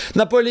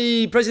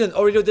 Napoli President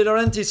Aurelio De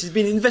Laurentiis has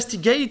been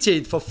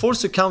investigated for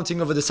false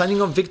accounting over the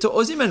signing of Victor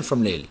Osimhen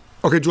from Lille.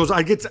 Okay, Jules,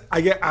 I get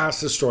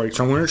asked this story,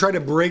 so I'm going to try to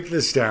break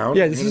this down.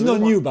 Yeah, this is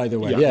not new, by the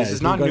way. Yeah, this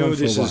is not new.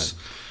 This is...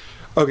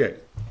 Okay,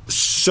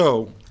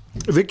 so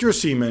Victor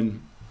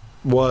Osimhen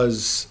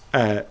was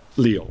at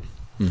Lille.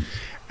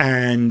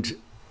 And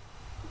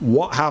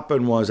what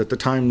happened was, at the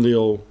time,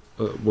 Lille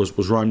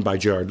was run by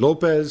Gerard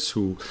Lopez,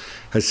 who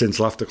has since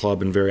left the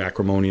club in very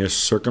acrimonious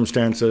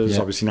circumstances. Yeah.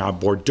 Obviously now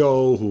at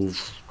Bordeaux,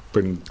 who've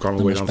gone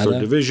away down third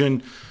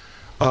division.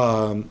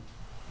 And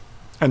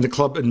the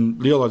club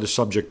and Lille are the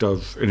subject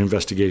of an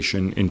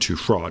investigation into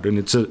fraud. And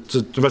it's an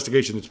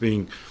investigation that's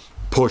being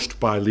pushed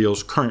by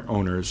Lille's current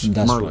owners,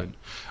 Merlin.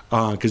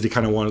 Because they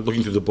kind of wanted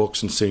looking through the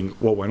books and seeing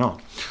what went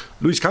on.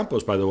 Luis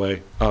Campos, by the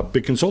way, a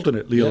big consultant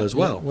at Lille as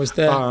well. Was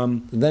there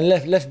then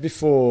left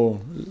before,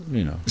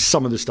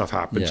 some of this stuff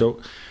happened. Yeah.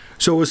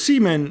 So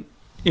Osimhen,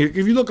 if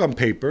you look on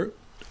paper,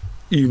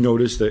 you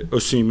notice that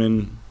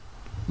Osimhen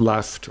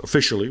left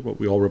officially, what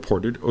we all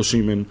reported.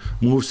 Osimhen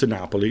moves to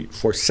Napoli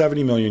for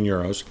 70 million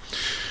euros,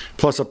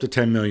 plus up to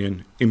 10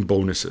 million in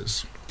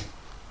bonuses.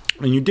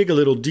 And you dig a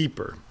little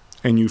deeper,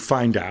 and you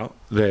find out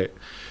that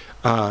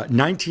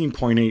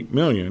 19.8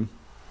 million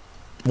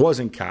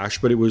wasn't cash,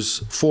 but it was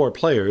 4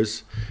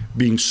 players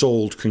being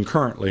sold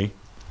concurrently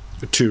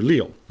to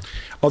Lille.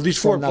 Of these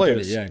 4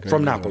 players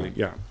from Napoli,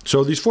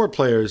 So these 4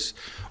 players,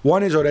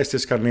 one is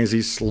Orestes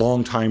Karnesis,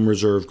 longtime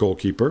reserve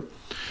goalkeeper,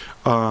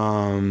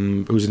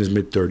 who's in his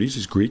mid-30s,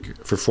 he's Greek,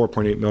 for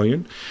 4.8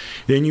 million.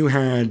 Then you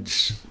had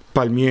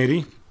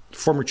Palmieri,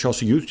 former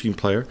Chelsea youth team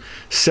player,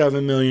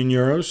 7 million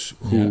euros,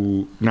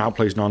 who now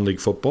plays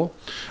non-league football.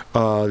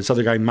 This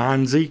other guy,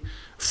 Manzi,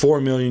 4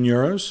 million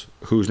euros,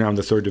 who's now in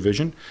the 3rd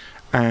division.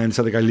 And this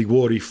other guy,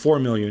 Liguori, 4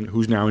 million,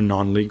 who's now in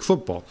non-league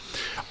football.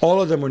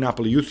 All of them were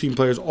Napoli youth team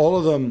players. All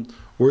of them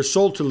were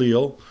sold to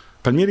Lille.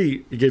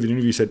 Palmieri, he gave an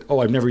interview, said,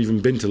 I've never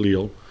even been to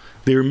Lille.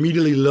 They were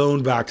immediately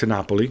loaned back to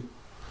Napoli,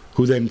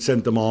 who then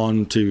sent them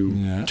on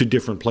to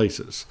different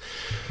places.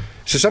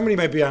 So somebody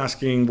might be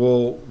asking,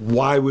 well,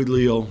 why would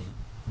Lille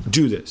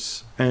do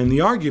this? And the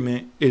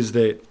argument is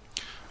that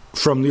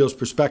from Lille's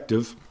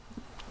perspective,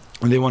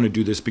 they want to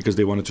do this because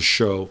they wanted to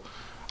show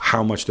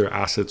how much their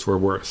assets were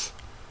worth.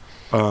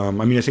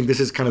 I think this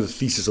is kind of the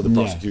thesis of the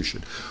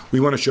prosecution. We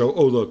want to show,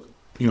 look,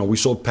 we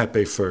sold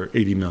Pepe for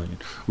 80 million.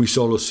 We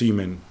sold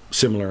Osimhen,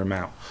 similar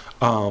amount.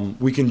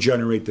 We can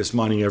generate this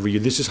money every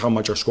year. This is how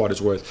much our squad is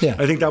worth. Yeah.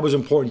 I think that was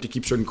important to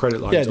keep certain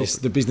credit lines open. This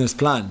is the business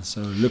plan.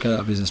 So look at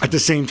that business plan. At the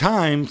same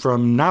time,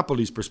 from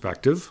Napoli's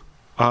perspective,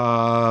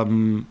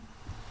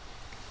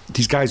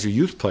 these guys are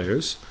youth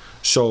players.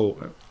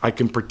 So I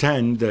can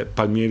pretend that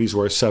Palmieri's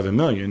worth 7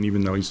 million,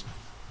 even though he's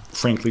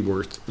frankly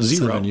worth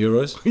zero.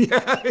 €7.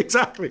 Yeah,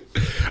 exactly.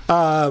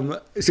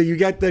 So you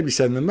get them, you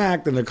send them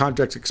back, then their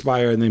contracts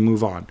expire, and they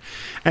move on.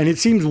 And it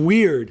seems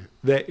weird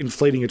that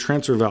inflating a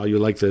transfer value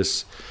like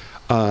this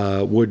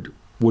would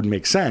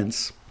make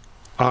sense.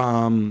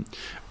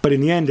 But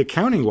in the end,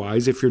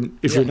 accounting-wise, if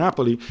you're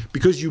Napoli,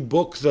 because you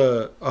book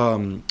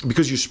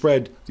because you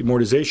spread the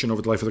amortization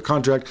over the life of the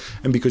contract,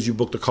 and because you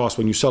book the cost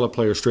when you sell a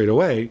player straight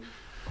away,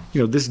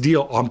 this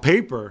deal on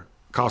paper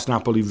cost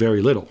Napoli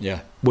very little.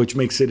 Yeah. Which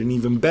makes it an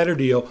even better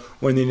deal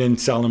when they then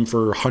sell him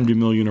for 100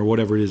 million or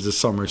whatever it is this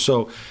summer.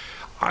 So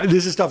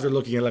this is stuff they're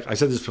looking at. Like I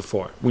said this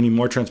before, we need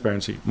more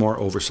transparency, more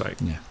oversight.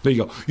 Yeah. There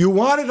you go. You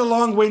wanted a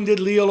long-winded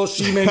Leo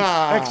Osimhen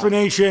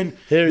explanation.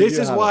 This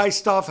is why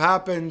stuff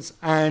happens.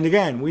 And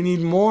again, we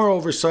need more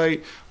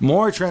oversight,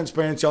 more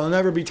transparency. I'll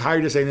never be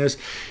tired of saying this.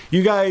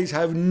 You guys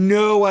have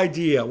no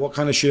idea what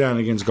kind of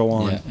shenanigans go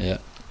on. Yeah,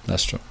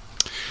 that's true.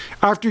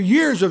 After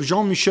years of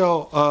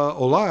Jean-Michel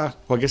Aulas,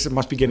 well, I guess it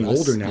must be getting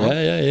older now.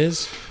 Yeah, it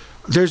is.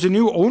 There's a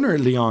new owner at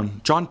Lyon,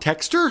 John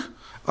Textor.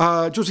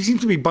 He seems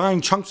to be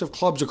buying chunks of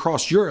clubs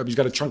across Europe. He's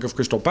got a chunk of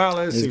Crystal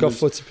Palace. He's got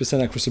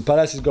 40% at Crystal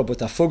Palace. He's got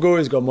Botafogo.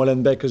 He's got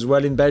Molenbeek as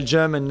well in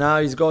Belgium. And now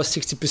he's got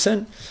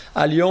 60%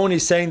 at Lyon.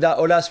 He's saying that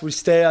Aulas will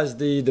stay as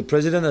the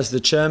president, as the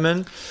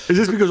chairman. Is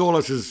this because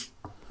Aulas is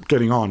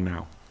getting on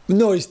now?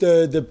 No, it's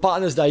the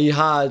partners that he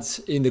had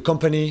in the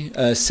company,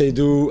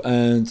 Seydoux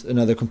and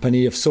another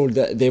company, have sold.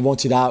 They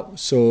wanted out,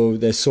 so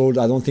they sold.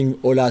 I don't think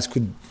Aulas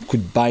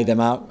could buy them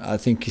out. I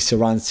think it's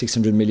around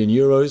 600 million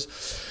euros.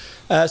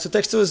 So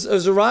Textor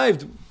has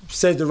arrived,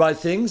 said the right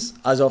things,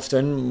 as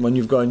often when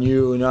you've got a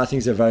new. I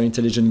think he's a very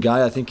intelligent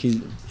guy. I think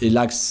he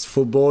likes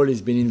football.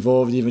 He's been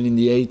involved even in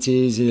the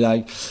 80s.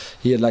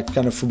 He had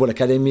kind of football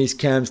academies,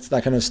 camps,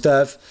 that kind of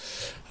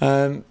stuff.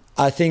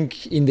 I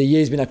think in the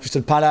years he's been at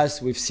Crystal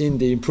Palace, we've seen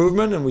the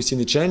improvement and we've seen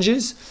the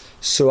changes.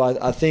 So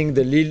I think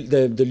the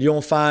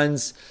Lyon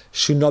fans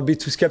should not be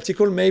too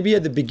skeptical, maybe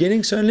at the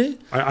beginning, certainly.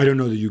 I don't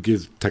know that you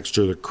give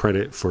Textor the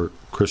credit for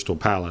Crystal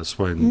Palace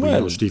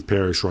when Steve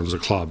Parrish runs the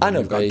club. I know,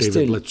 you've got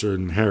David Blitzer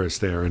and Harris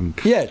there. And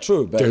yeah,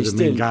 true. But they're the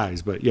main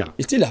guys, but yeah.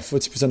 He still has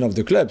 40% of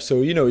the club.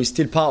 So, he's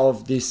still part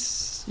of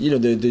this,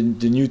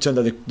 the new turn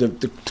that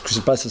the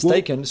Crystal Palace has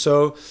taken.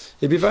 So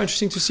it'd be very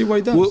interesting to see what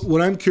he does.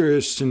 What I'm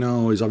curious to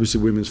know is obviously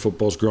women's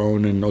football's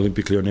grown and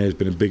Olympique Lyonnais has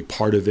been a big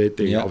part of it.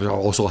 They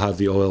also have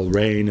the OL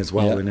Reign as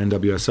well in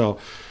NWSL.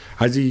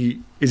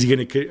 Is he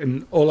going to?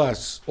 And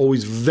Aulas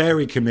always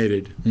very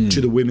committed to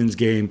the women's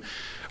game.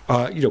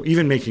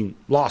 Even making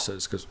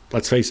losses, because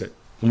let's face it,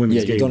 the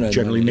women's game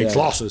generally makes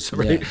losses,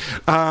 right?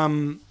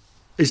 Yeah.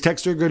 Is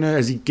Textor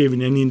has he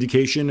given any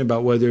indication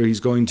about whether he's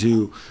going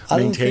to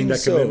maintain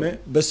that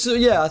commitment? But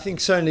I think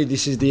certainly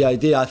this is the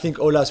idea. I think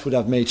Aulas would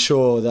have made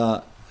sure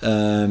that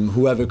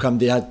whoever come,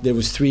 there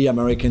was 3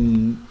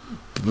 American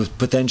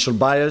potential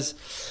buyers.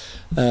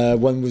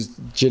 One was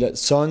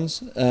Gillette's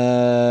sons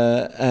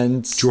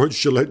and George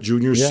Gillette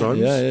Jr.'s sons.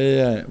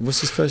 Yeah.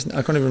 What's his first name?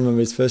 I can't even remember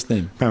his first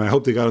name. Man, I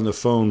hope they got on the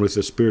phone with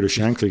the Spirit of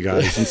Shankly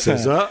guys and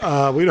says,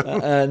 we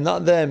don't.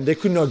 Not them. They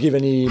could not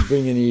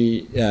bring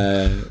any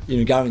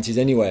guarantees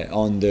anyway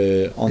on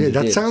the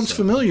that deal, sounds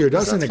familiar,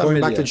 doesn't it?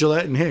 Going back to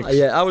Gillette and Hicks.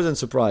 I wasn't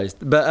surprised,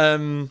 but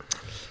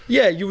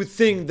you would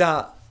think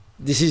that.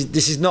 This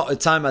is not a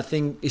time. I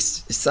think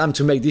it's time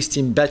to make this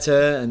team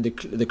better and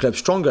the club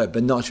stronger,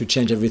 but not to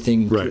change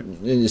everything. Right.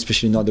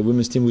 Especially not the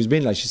women's team who's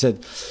been, like you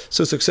said,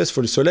 so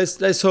successful. So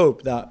let's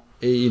hope that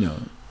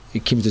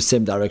it keeps the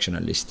same direction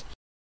at least.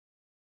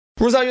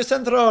 Rosario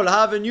Central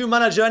have a new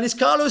manager and it's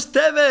Carlos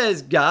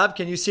Tevez. Gab,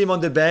 can you see him on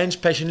the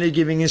bench, patiently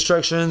giving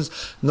instructions,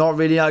 not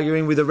really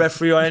arguing with the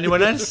referee or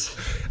anyone else?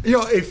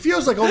 It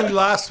feels like only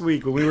last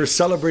week when we were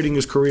celebrating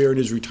his career and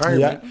his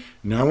retirement. Yeah.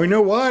 Now we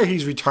know why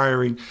he's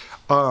retiring.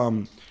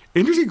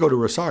 Interesting to go to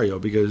Rosario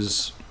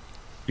because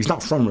he's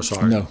not from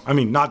Rosario. No. I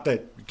mean, not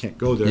that you can't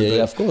go there.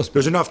 Yeah, of course.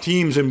 There's enough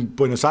teams in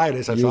Buenos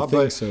Aires, I thought.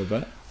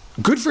 But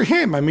good for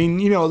him. I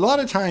mean, a lot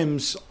of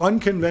times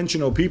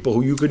unconventional people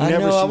who you could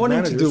never see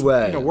managers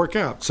work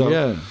out.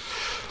 So,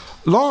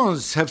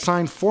 Lens have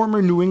signed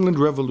former New England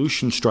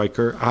Revolution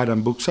striker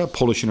Adam Buksa,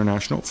 Polish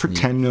international, for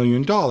 $10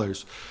 million.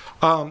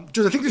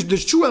 I think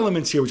there's 2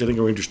 elements here which I think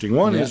are interesting.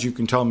 One is you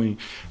can tell me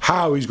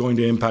how he's going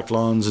to impact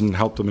Lens and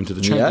help them into the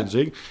Champions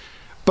League.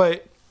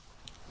 But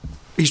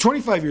he's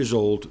 25 years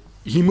old.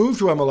 He moved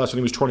to MLS when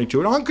he was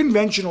 22. An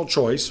unconventional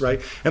choice, right?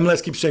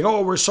 MLS keeps saying,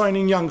 we're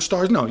signing young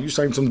stars. No, you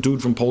signed some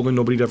dude from Poland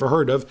nobody'd ever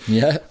heard of.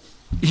 Yeah.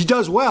 He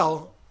does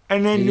well,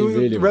 and then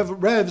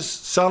Revs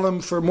sell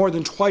him for more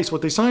than twice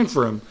what they signed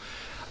for him.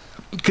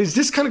 Could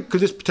this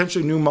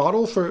potentially new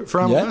model for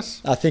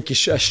MLS? Yeah, I think it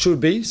should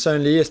be,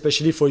 certainly,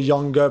 especially for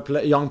young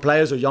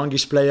players or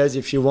youngish players,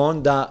 if you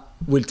want, that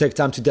will take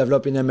time to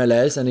develop in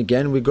MLS. And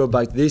again, we go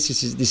back to this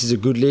is a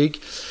good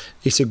league.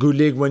 It's a good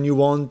league when you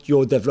want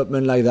your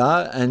development like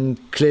that. And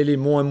clearly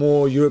more and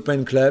more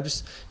European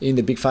clubs in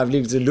the Big 5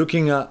 leagues are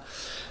looking at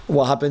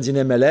what happens in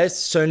MLS.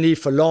 Certainly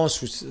for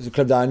Lens, which is a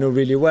club that I know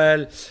really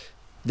well,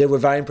 they were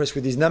very impressed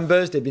with his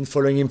numbers. They've been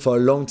following him for a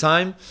long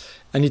time.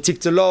 And he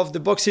ticked a lot of the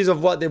boxes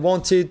of what they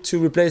wanted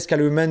to replace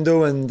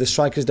Calumendo and the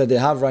strikers that they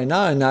have right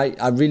now. And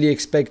I really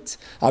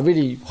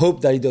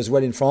hope that he does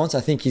well in France.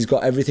 I think he's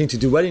got everything to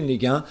do well in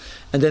Ligue 1.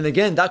 And then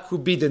again, that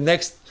could be the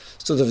next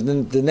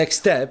the next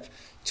step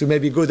to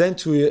maybe go then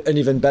to an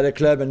even better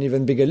club and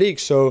even bigger league.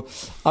 So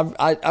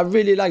I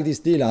really like this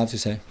deal, I have to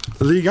say.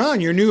 Ligue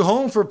 1, your new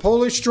home for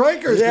Polish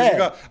strikers. Yeah. You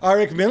got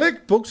Arek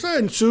Milik, Buksa,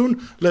 and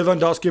soon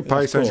Lewandowski at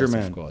Paris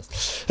Saint-Germain. Of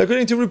course.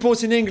 According to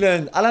reports in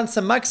England, Alan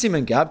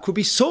Saint-Maximin, Gab, could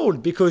be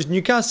sold because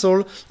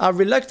Newcastle are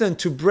reluctant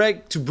to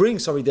bring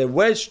their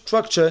wage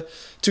structure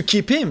to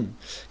keep him.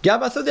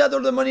 Gab, I thought they had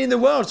all the money in the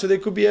world, so they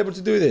could be able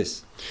to do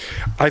this.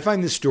 I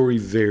find this story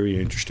very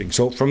interesting.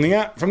 So from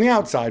the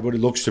outside, what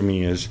it looks to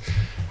me is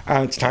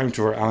it's time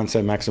for Alan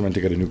Saint-Maximin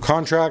to get a new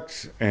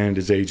contract, and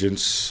his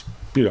agents,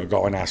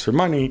 go and ask for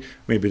money.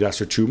 Maybe that's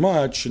for too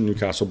much, and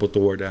Newcastle put the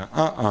word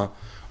down.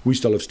 We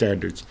still have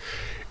standards.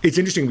 It's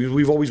interesting because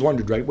we've always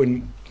wondered, right,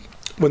 when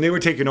they were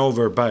taken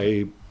over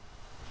by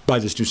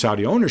this new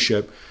Saudi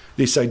ownership,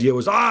 this idea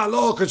was,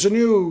 look, it's a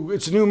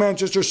new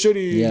Manchester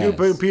City, Yes. new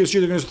PSG,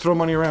 they're going to throw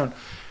money around.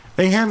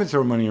 They haven't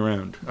thrown money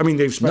around. I mean,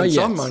 they've spent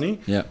some money.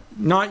 Yeah.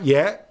 Not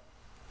yet.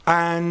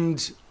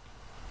 And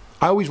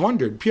I always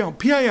wondered,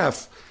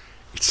 PIF,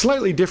 it's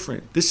slightly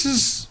different. This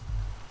is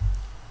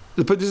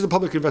the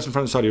public investment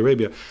fund of Saudi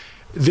Arabia.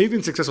 They've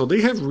been successful.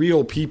 They have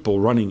real people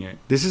running it.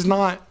 This is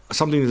not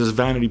something that's a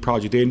vanity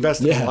project. They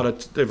invest in they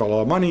have a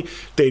lot of money.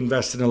 They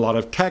invest in a lot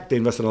of tech. They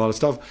invest in a lot of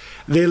stuff.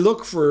 They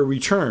look for a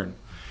return.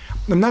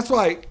 And that's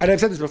why, and I've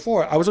said this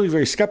before, I was always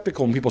very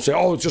skeptical when people say,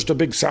 it's just a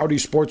big Saudi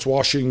sports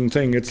washing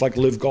thing. It's like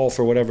Live Golf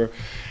or whatever.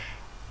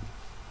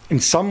 In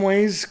some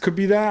ways, could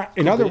be that.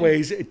 In other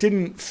ways, it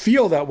didn't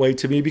feel that way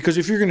to me, because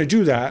if you're going to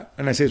do that,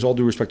 and I say it's all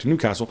due respect to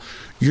Newcastle,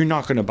 you're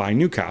not going to buy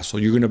Newcastle.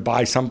 You're going to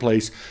buy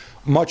someplace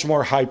much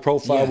more high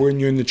profile, where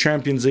you're in the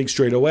Champions League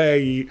straight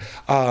away,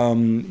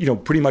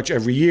 pretty much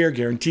every year,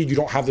 guaranteed. You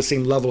don't have the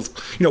same level of,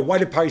 why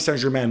did Paris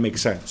Saint-Germain make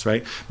sense,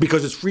 right?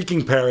 Because it's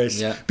freaking Paris.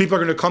 Yeah. People are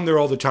going to come there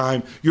all the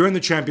time. You're in the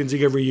Champions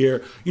League every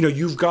year.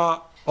 You've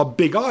got a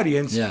big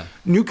audience. Yeah.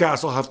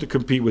 Newcastle have to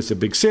compete with the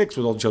Big Six,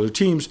 with all these other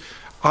teams.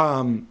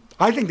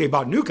 I think they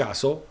bought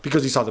Newcastle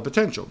because he saw the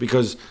potential,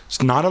 because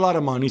it's not a lot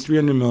of money,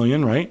 300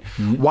 million, right?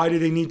 Mm-hmm. Why do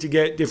they need to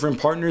get different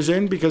partners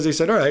in? Because they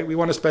said, all right, we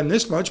want to spend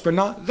this much, but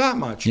not that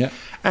much. Yeah.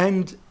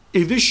 And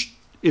if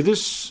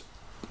this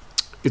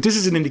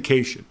is an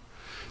indication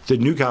that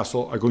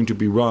Newcastle are going to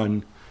be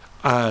run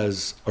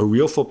as a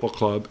real football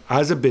club,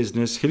 as a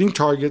business, hitting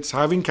targets,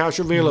 having cash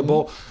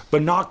available,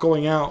 but not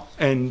going out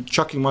and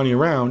chucking money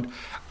around,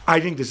 I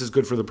think this is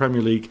good for the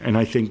Premier League, and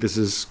I think this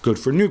is good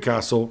for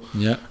Newcastle.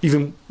 Yeah.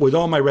 Even with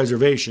all my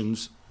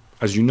reservations,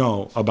 as you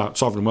know, about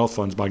sovereign wealth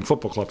funds buying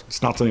football clubs,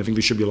 it's not something I think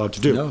they should be allowed to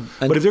do. No.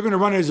 But if they're going to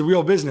run it as a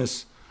real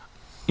business,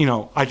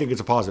 I think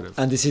it's a positive.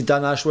 And this is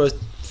Dan Ashworth's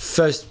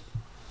first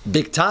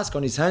big task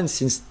on his hands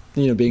since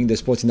being the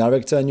sporting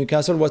director at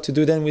Newcastle. What to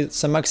do then with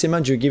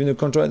Saint-Maximin? Do you give him the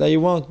contract that you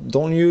want?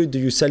 Don't you? Do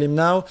you sell him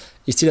now?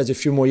 He still has a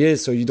few more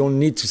years, so you don't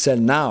need to sell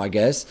now, I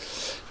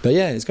guess. But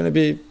yeah, it's going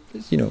to be,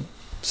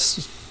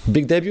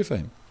 big debut for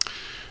him.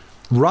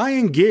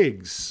 Ryan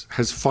Giggs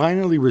has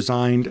finally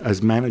resigned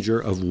as manager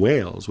of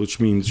Wales, which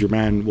means your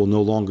man will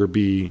no longer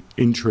be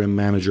interim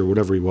manager,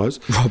 whatever he was.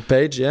 Rob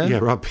Page, yeah. Yeah,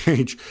 Rob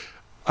Page.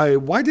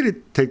 Why did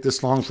it take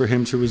this long for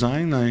him to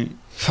resign?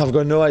 I've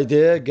got no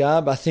idea,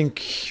 Gab. I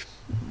think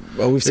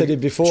we've said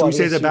it before. Should we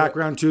say the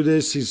background to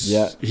this?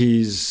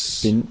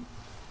 He's been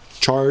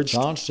charged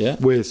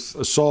with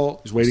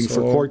assault. He's waiting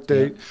for court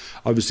date. Yeah.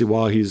 Obviously,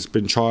 while he's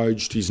been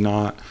charged, he's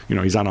not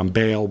on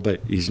bail,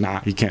 but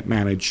he can't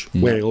manage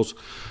Wales.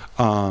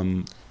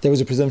 There was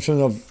a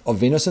presumption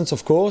of innocence,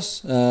 of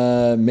course.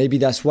 Maybe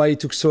that's why it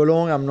took so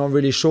long. I'm not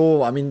really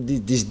sure. I mean,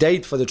 this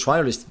date for the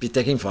trial is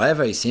taking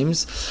forever, it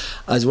seems,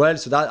 as well.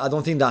 So that I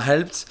don't think that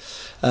helped.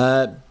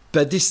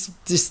 But this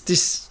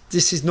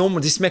is normal.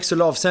 This makes a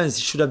lot of sense.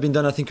 It should have been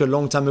done, I think, a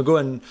long time ago.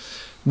 And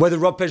whether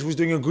Rob Page was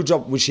doing a good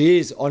job, which he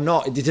is, or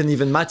not, it didn't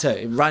even matter.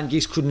 Ryan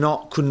Giggs could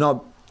not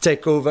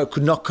take over,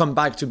 could not come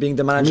back to being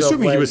the manager. I'm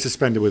assuming he was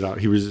suspended without.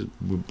 He was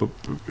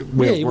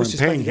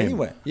paying him,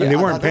 anyway. Yeah, and they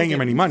weren't paying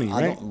him any money,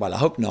 right? I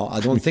hope not. I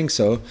don't think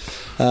so.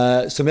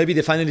 So maybe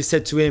they finally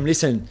said to him,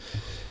 "Listen,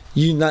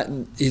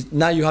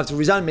 now you have to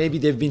resign." Maybe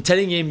they've been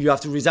telling him you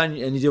have to resign,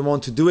 and he didn't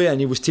want to do it, and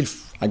he was still,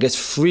 I guess,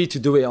 free to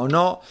do it or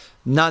not.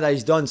 Now that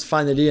he's done, it's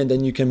finally, and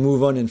then you can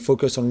move on and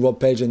focus on Rob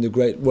Page and the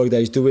great work that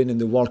he's doing in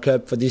the World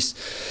Cup for this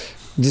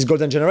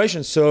golden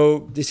generation.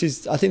 So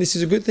I think this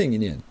is a good thing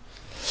in the end.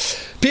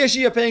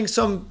 PSG are paying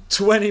some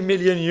 20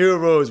 million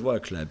euros,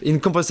 World Club,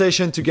 in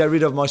compensation to get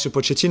rid of Mauricio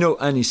Pochettino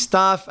and his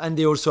staff, and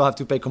they also have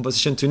to pay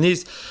compensation to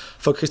Nice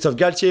for Christophe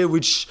Galtier,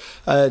 which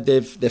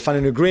they've found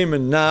an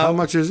agreement now. How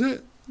much is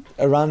it?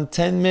 Around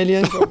 10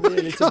 million, probably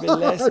a little bit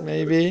less,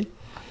 maybe.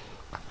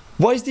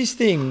 What is this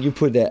thing you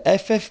put there?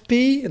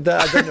 FFP?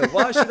 I don't know.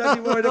 Why should I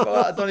be worried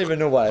about? I don't even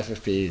know what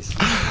FFP is.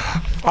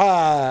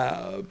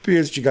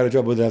 PSG got a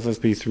job with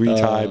FFP 3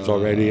 times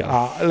already.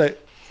 I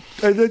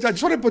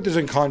just want to put this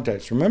in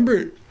context.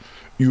 Remember,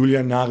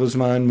 Julian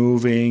Nagelsmann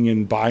moving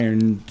and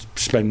Bayern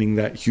spending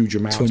that huge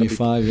amount.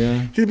 25,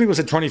 yeah. People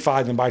said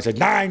 25, and Bayern said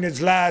 9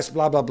 is less,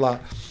 blah, blah, blah.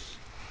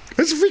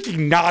 That's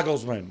freaking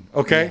Nagelsmann,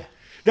 okay? Yeah.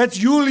 That's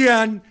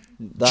Julian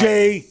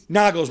J.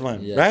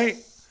 Nagelsmann, right?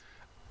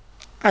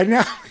 And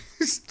now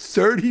it's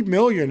 30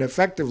 million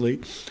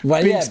effectively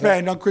being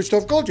spent on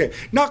Christoph Gaultier.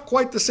 Not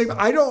quite the same.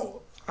 I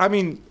don't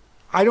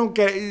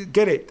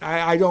get it.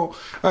 I don't. All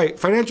right,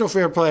 financial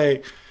fair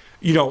play,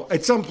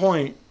 at some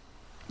point,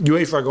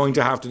 UEFA are going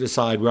to have to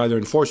decide we're either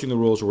enforcing the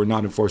rules or we're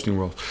not enforcing the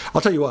rules.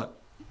 I'll tell you what,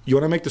 you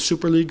want to make the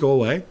Super League go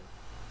away?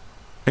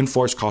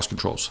 Enforce cost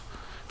controls.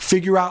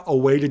 Figure out a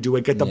way to do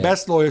it. Get the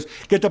best lawyers.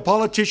 Get the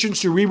politicians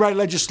to rewrite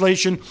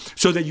legislation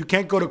so that you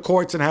can't go to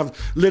courts and have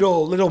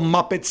little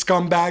Muppet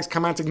scumbags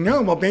come out and say,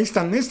 no, well, based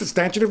on this, the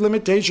statute of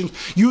limitations,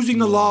 using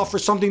the law for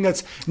something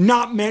that's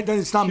not meant, that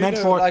it's not meant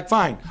for.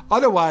 Fine.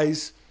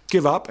 Otherwise,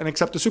 give up and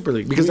accept the Super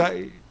League. Because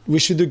we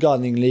should do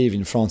gardening leave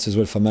in France as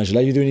well for managers,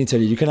 like you do in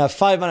Italy. You can have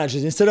 5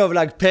 managers instead of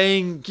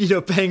paying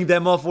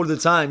them off all the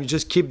time. You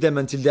just keep them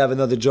until they have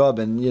another job,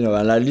 and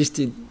and at least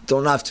you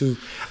don't have to.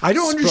 I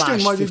don't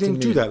understand why they didn't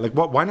do that.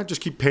 Why not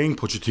just keep paying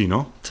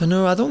Pochettino?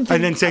 I don't think.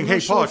 And then saying, "Hey,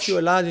 Poch." If you're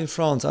allowed in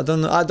France, I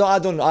don't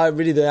know. I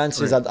really, the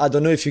answer is I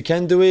don't know if you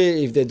can do it.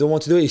 If they don't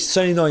want to do it, it's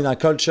certainly not in our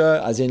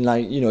culture. As in,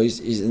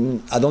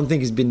 I don't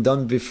think it's been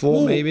done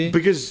before. Maybe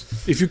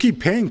because if you keep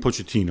paying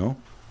Pochettino.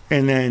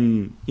 And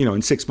then,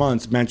 in 6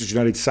 months, Manchester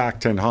United sack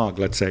Ten Hag,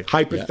 let's say.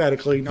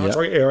 Hypothetically.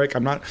 Sorry, Eric,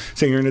 I'm not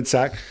saying you're going to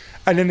sack.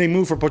 And then they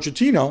move for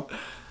Pochettino.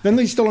 Then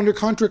he's still under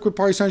contract with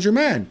Paris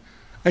Saint-Germain.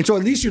 And so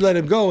at least you let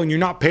him go and you're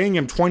not paying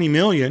him 20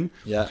 million.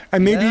 Yeah.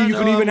 And maybe you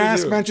could even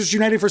ask Manchester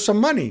United for some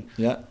money.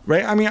 Yeah.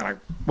 Right?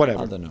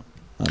 Whatever. I don't know.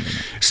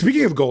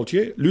 Speaking of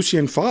Gaultier,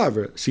 Lucien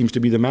Favre seems to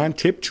be the man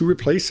tipped to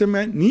replace him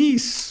at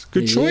Nice.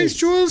 Good choice,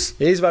 Jules.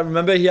 He is, but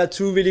remember he had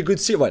 2 really good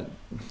seasons. Well,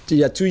 he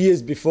had 2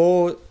 years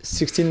before,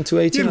 16 to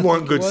 18. He had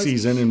one good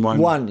season and one.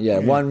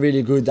 One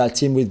really good. That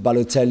team with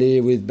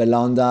Balotelli, with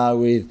Belanda,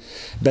 with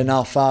Ben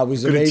Arfa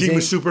was amazing. Could a team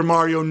with Super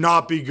Mario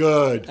not be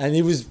good? And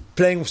he was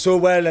playing so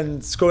well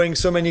and scoring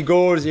so many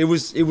goals. It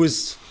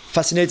was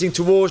fascinating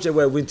to watch. They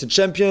were winter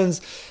champions.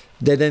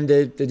 They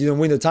didn't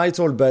win the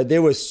title, but they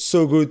were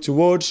so good to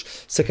watch.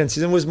 Second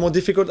season was more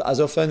difficult, as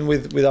often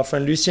with our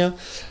friend Lucien.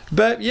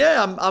 But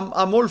yeah,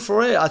 I'm all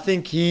for it. I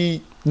think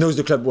he knows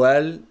the club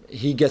well.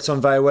 He gets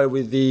on very well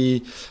with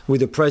the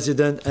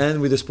president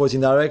and with the sporting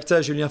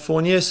director, Julien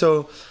Fournier.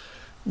 So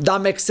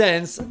that makes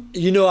sense.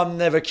 I'm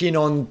never keen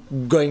on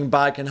going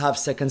back and have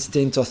second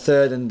stint or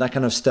third and that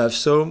kind of stuff.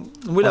 So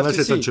we'll have to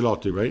see. Unless it's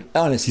Ancelotti, right?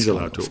 Unless he's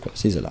allowed to. Of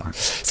course, he's allowed.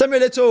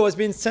 Samuel Eto'o has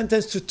been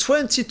sentenced to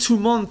 22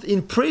 months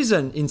in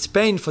prison in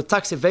Spain for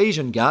tax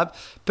evasion, Gab.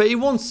 But he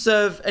won't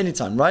serve any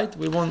time, right?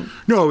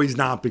 No, he's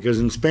not, because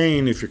in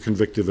Spain, if you're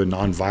convicted of a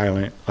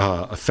non-violent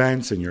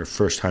offense and you're a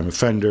first-time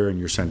offender and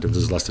your sentence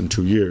is less than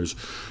 2 years,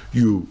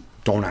 you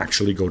don't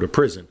actually go to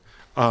prison.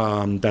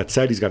 That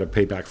said, he's got to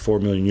pay back 4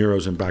 million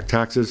euros in back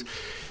taxes.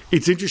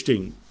 It's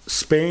interesting.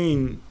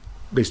 Spain,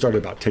 they started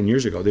about 10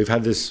 years ago. They've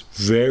had this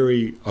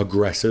very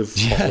aggressive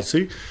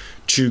policy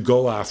to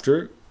go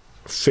after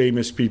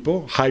famous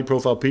people,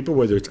 high-profile people,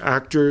 whether it's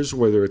actors,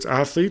 whether it's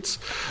athletes,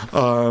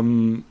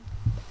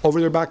 over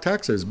their back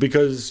taxes.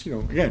 Because,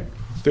 again,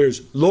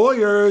 there's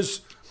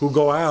lawyers who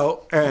go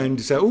out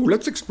and say,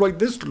 let's exploit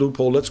this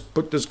loophole. Let's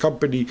put this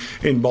company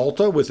in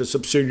Malta with a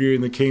subsidiary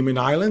in the Cayman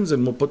Islands,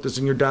 and we'll put this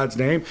in your dad's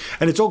name.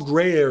 And it's all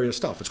gray area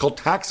stuff. It's called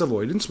tax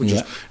avoidance, which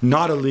is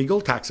not illegal.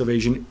 Tax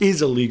evasion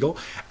is illegal.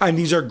 And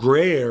these are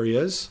gray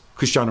areas.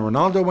 Cristiano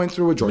Ronaldo went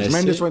through it. George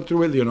Mendes went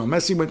through it. Lionel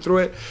Messi went through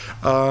it.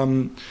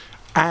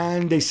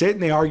 And they sit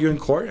and they argue in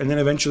court. And then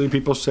eventually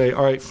people say,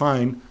 all right,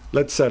 fine.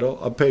 Let's settle.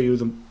 I'll pay you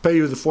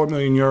the 4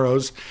 million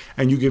euros,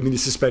 and you give me the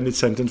suspended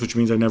sentence, which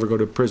means I never go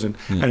to prison,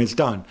 and it's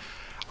done.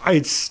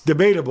 It's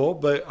debatable,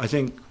 but I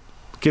think,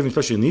 given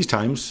especially in these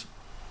times,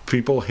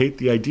 people hate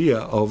the idea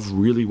of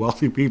really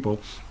wealthy people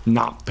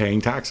not paying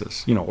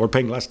taxes, or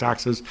paying less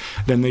taxes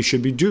than they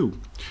should be due.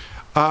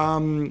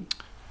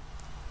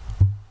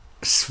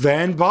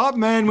 Sven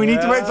Botman, we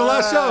need to wait till the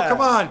last show.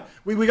 Come on.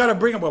 We got to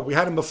bring him up. We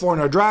had him before in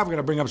our draft. We're going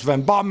to bring up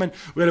Sven Botman.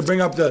 We're going to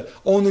bring up the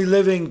only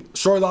living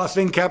soy lost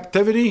in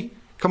captivity.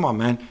 Come on,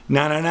 man.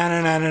 Na.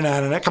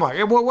 Come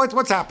on.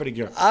 What's happening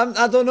here?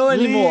 I don't know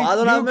anymore. I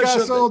don't know.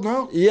 Newcastle,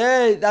 no?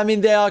 Yeah,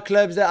 there are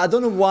clubs that I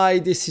don't know why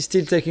this is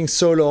still taking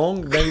so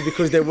long. Maybe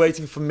because they're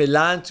waiting for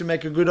Milan to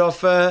make a good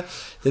offer.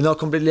 They're not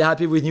completely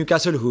happy with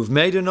Newcastle, who've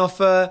made an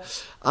offer.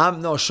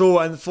 I'm not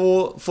sure. And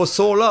for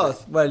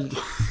Soloth, well...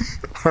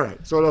 All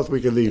right, Soloth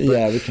we can leave.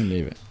 Yeah, we can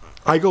leave it.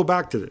 I go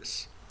back to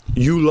this.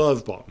 You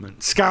love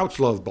Botman. Scouts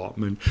love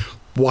Botman.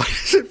 Why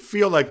does it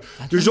feel like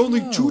there's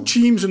only 2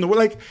 teams in the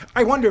world?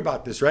 I wonder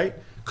about this, right?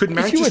 Could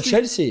Manchester... If you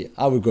were Chelsea,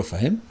 I would go for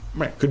him.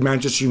 Right. Could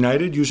Manchester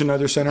United use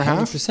another centre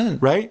half?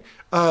 100%. Right?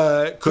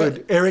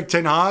 Could Eric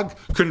Ten Hag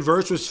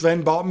converse with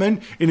Sven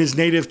Botman in his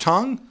native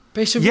tongue?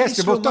 Yes,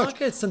 they're both Dutch.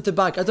 Centre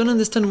back. I don't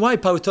understand why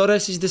Pau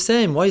Torres is the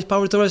same. Why is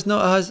Pau Torres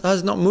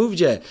has not moved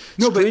yet?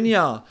 No, but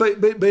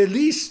at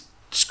least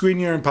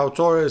Skriniar and Pau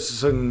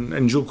Torres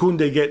and Jules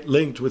Koundé get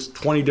linked with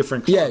 20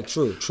 different clubs.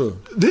 Yeah, true.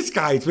 This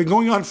guy, it's been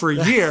going on for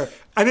a year,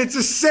 and it's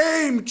the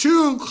same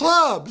 2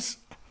 clubs.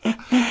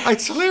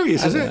 It's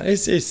hilarious, isn't it?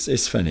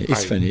 It's funny.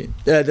 It's funny.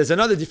 There's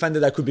another defender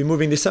that could be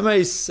moving this summer.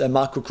 Is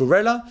Marco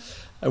Kurela,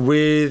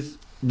 with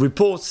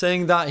reports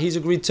saying that he's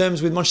agreed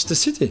terms with Manchester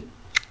City.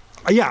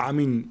 Yeah, I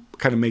mean,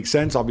 kind of makes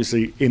sense.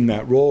 Obviously, in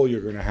that role,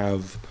 you're going to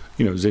have,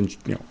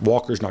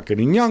 Walker's not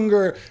getting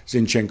younger.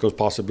 Zinchenko's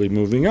possibly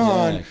moving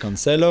on. Yeah,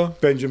 Cancelo.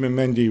 Benjamin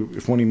Mendy,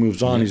 if when he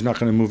moves on, he's not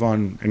going to move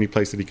on any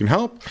place that he can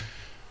help.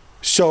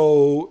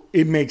 So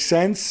it makes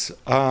sense.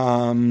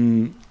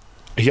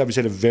 He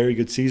obviously had a very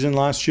good season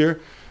last year,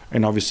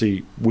 and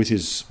obviously with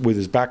his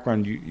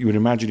background, you would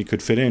imagine he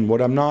could fit in.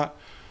 I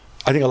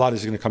think a lot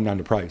is going to come down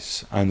to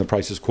price, and the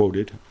price is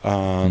quoted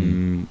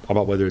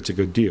about whether it's a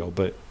good deal,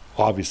 but.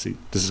 Obviously,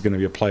 this is going to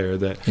be a player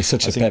that... He's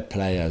such a pep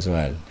player as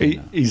well.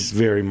 He's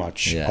very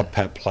much a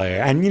pep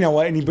player. And you know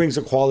what? And he brings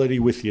the quality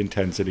with the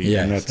intensity.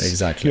 Yes, and that's,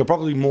 exactly.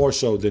 Probably more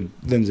so than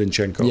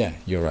Zinchenko. Yeah,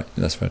 you're right.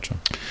 That's very true.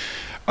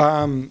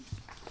 I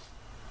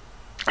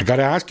got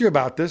to ask you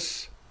about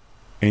this.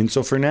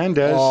 Enzo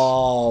Fernandez.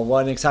 Oh,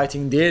 what an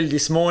exciting deal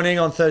this morning,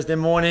 on Thursday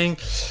morning.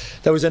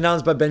 That was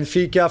announced by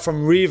Benfica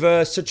from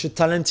River. Such a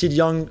talented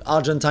young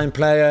Argentine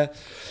player.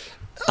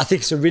 I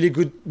think it's a really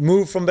good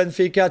move from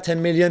Benfica,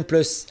 10 million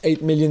plus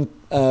 8 million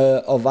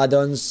of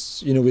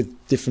add-ons,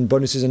 with different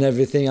bonuses and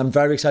everything. I'm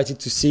very excited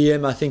to see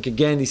him. I think,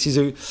 again, this is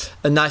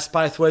a nice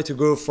pathway to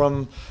go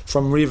from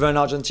River in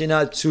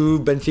Argentina to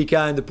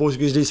Benfica in the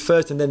Portuguese league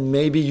first, and then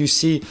maybe you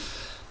see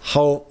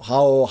how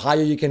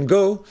higher you can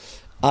go.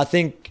 I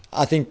think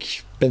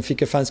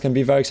Benfica fans can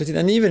be very excited,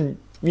 and even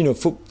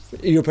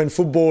European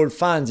football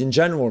fans in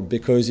general,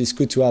 because it's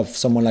good to have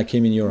someone like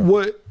him in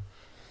Europe.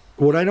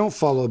 What I don't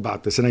follow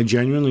about this, and I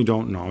genuinely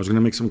don't know, I was going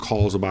to make some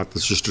calls about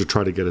this just to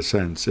try to get a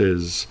sense,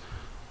 is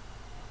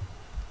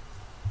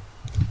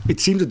it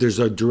seems that there's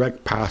a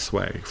direct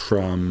pathway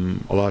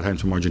from, a lot of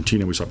times from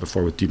Argentina, we saw it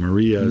before with Di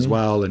Maria as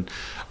well, and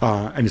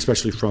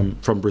especially from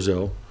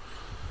Brazil,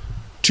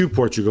 to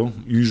Portugal,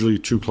 usually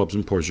 2 clubs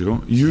in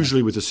Portugal,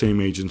 usually with the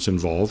same agents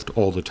involved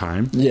all the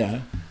time.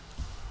 Yeah.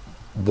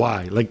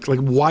 Why? Like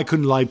why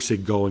couldn't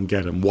Leipzig go and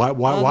get him?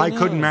 Why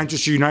couldn't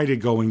Manchester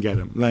United go and get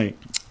him?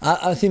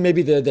 I think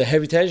maybe the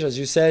heritage, as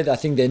you said, I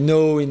think they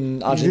know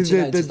in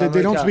Argentina.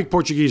 They don't speak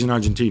Portuguese in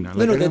Argentina.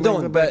 No, they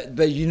don't. But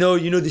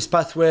this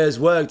pathway has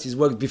worked. It's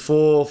worked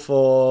before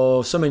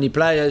for so many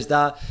players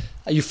that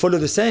you follow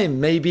the same.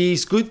 Maybe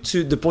it's good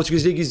the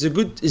Portuguese league is a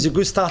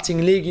good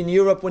starting league in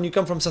Europe when you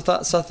come from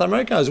South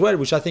America as well,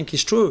 which I think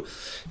is true.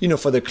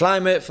 For the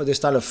climate, for the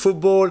style of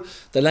football,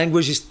 the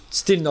language is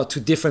still not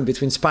too different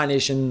between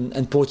Spanish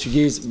and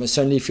Portuguese. But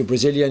certainly, if you're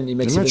Brazilian, it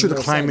makes. I'm not sure the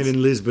climate sense.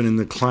 In Lisbon and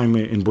the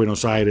climate in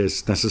Buenos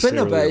Aires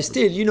necessarily. But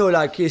still,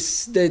 I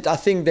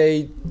think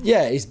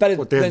it's better.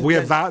 They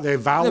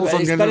have vowels.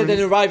 It's better than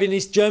arriving in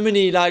East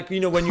Germany,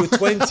 when you're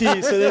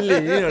 20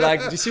 suddenly.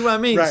 Do you see what I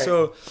mean? Right.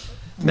 So.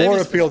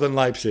 More appeal than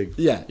Leipzig.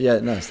 Yeah,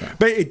 no, it's not.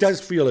 But it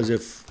does feel as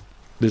if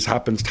this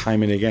happens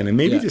time and again. And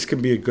maybe this can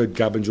be a good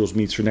Gab and Juls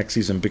meets for next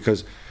season,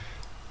 because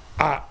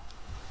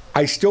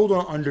I still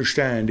don't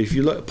understand. If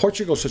you look,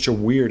 Portugal's such a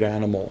weird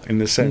animal in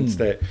the sense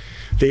that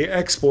they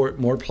export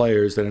more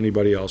players than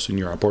anybody else in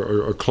Europe,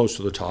 or close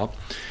to the top.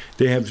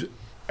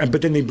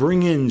 But then they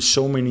bring in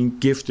so many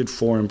gifted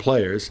foreign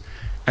players,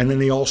 and then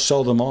they all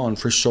sell them on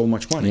for so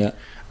much money. Yeah.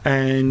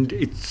 And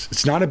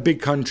it's not a big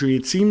country.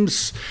 It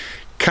seems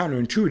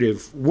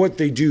counterintuitive. What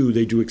they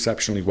do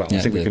exceptionally well. I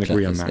think we can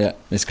agree on that. Yeah,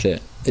 it's clear.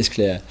 It's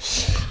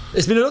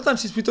been a long time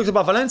since we talked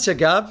about Valencia,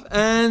 Gab,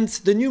 and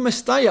the new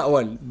Mestalla.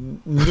 Well,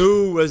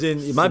 new as in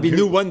it might be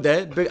new one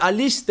day, but at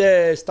least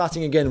they're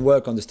starting again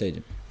work on the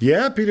stadium.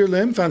 Yeah, Peter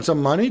Lim found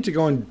some money to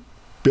go and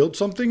build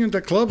something in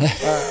the club.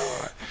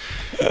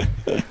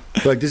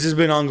 This has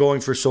been ongoing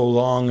for so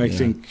long. I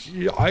think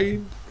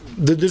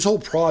this whole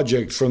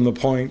project, from the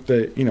point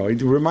that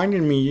it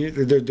reminded me.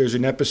 There's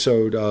an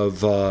episode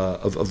of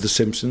The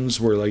Simpsons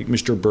where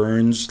Mr.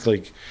 Burns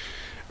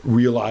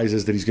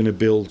realizes that he's going to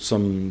build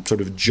some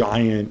sort of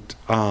giant,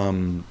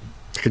 a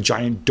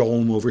giant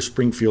dome over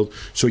Springfield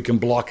so he can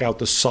block out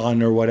the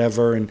sun or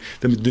whatever. And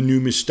the new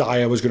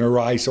Mestalla was going to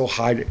rise so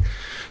high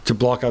to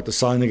block out the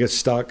sun. They get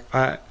stuck.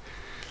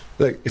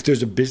 If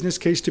there's a business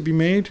case to be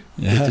made,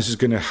 if this is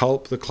going to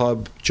help the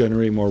club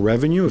generate more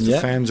revenue, if the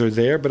fans are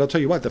there. But I'll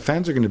tell you what, the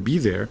fans are going to be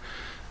there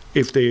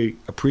if they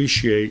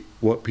appreciate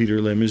what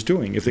Peter Lim is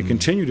doing. If they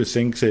continue to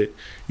think that,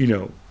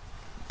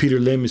 Peter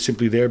Lim is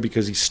simply there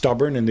because he's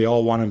stubborn and they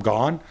all want him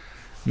gone,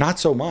 not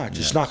so much.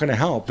 It's not going to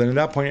help. Then at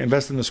that point,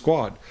 invest in the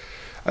squad.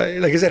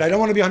 Like I said, I don't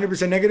want to be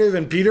 100% negative.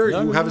 And Peter,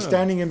 you have a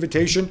standing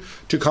invitation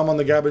to come on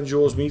the Gab and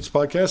Juls Meets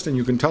podcast, and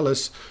you can tell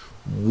us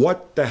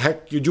what the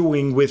heck you're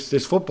doing with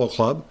this football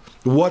club,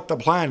 what the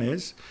plan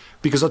is,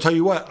 because I'll tell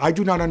you what, I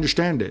do not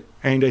understand it.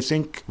 And I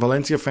think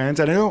Valencia fans,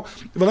 and I know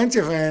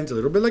Valencia fans, a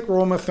little bit like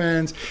Roma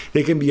fans,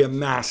 they can be a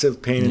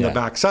massive pain in the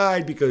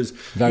backside because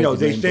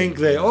they think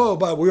that,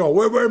 but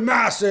we're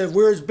massive,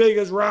 we're as big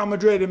as Real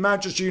Madrid and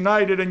Manchester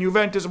United and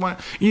Juventus.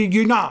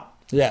 You're not.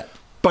 Yeah.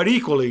 But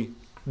equally,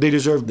 they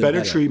deserve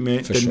better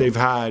treatment than sure. they've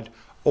had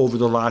over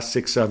the last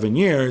 6-7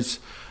 years.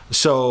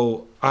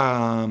 So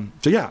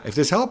yeah, if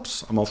this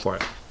helps, I'm all for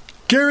it.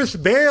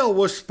 Gareth Bale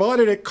was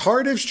spotted at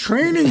Cardiff's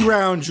training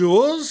ground,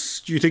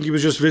 Jules. Do you think he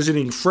was just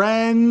visiting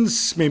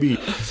friends, maybe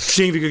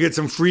seeing if he could get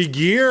some free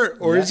gear,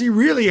 or is he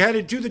really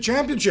headed to the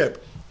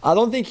championship? I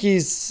don't think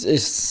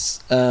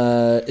it's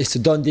a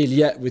done deal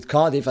yet with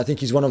Cardiff. I think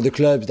he's one of the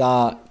clubs that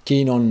are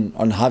keen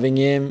on having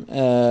him,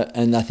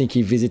 and I think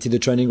he visited the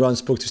training ground,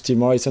 spoke to Steve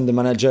Morrison, the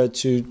manager,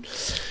 This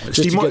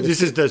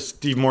is the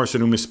Steve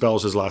Morrison who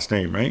misspells his last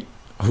name, right?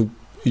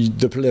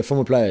 The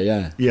former player,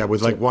 yeah. Yeah,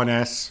 with like one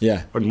S.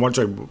 Yeah. And one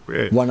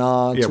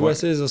R, two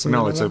S's or something.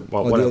 No, like it's that?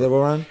 or the other way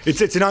around.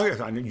 It's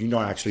an you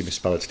don't actually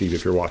misspell it, Steve,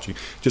 if you're watching.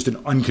 Just an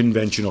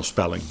unconventional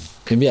spelling.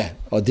 Yeah,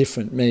 or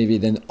different maybe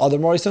than other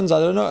Morrisons. I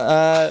don't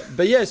know.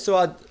 But yeah,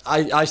 so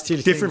I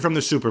still different from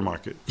the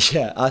supermarket.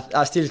 Yeah,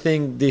 I still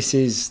think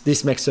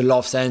this makes a lot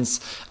of sense.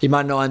 He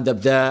might not end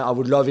up there. I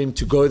would love him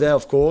to go there,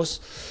 of course,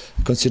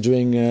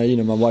 considering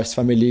my wife's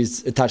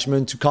family's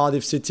attachment to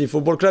Cardiff City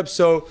Football Club.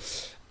 So.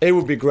 It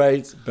would be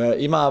great, but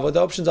he might have other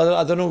options.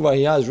 I don't know what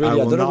he has,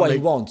 really. I don't know what he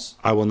wants.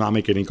 I will not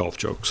make any golf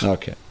jokes.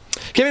 Okay.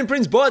 Kevin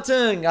Prince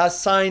Boateng has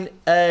signed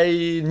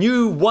a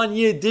new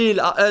one-year deal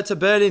at Hertha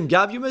Berlin.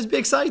 Gab, you must be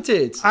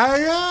excited. I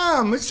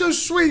am. It's so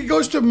sweet. He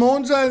goes to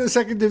Monza in the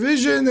second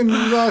division, and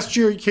last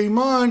year he came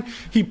on.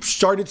 He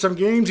started some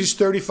games. He's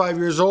 35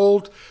 years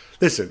old.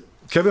 Listen,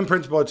 Kevin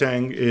Prince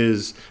Boateng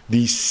is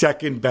the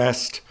second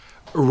best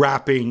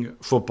rapping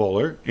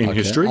footballer in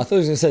history. I thought he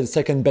was going to say the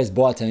second best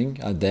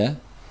Boateng out there.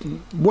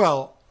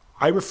 Well,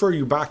 I refer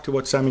you back to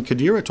what Sami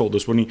Khedira told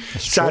us when he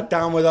sat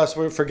down with us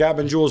for Gab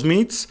and Jules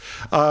Meets,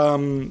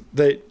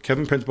 that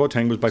Kevin Prince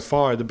Boateng was by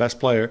far the best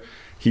player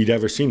he'd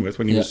ever seen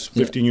when he was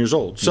 15 years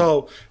old.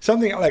 So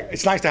something like,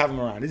 it's nice to have him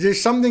around. There's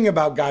something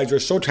about guys who are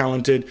so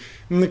talented,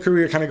 and the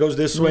career kind of goes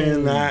this way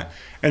and that,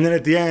 and then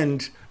at the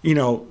end,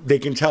 they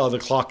can tell the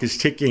clock is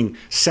ticking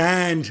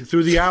sand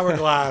through the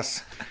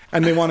hourglass,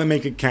 and they want to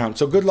make it count.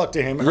 So good luck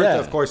to him. Hertha,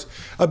 of course,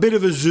 a bit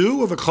of a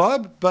zoo of a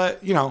club,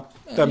 but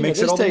that makes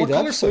it all the more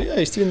colorful. So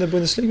he's still in the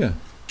Bundesliga.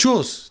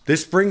 Jules,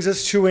 this brings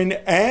us to an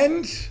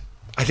end.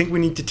 I think we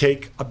need to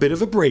take a bit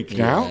of a break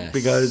now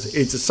because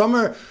it's a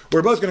summer.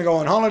 We're both going to go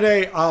on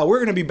holiday. We're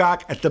going to be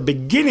back at the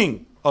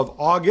beginning of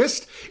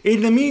August.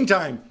 In the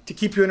meantime, to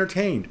keep you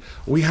entertained,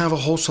 we have a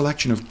whole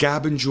selection of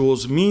Gab and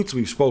Jules Meets.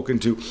 We've spoken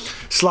to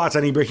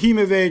Zlatan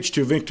Ibrahimovic,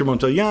 to Victor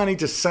Montagliani,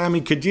 to Sami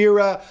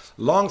Khedira,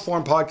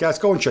 long-form podcasts.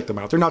 Go and check them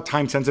out. They're not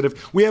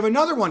time-sensitive. We have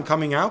another one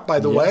coming out, by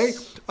the way,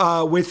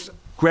 with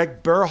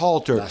Greg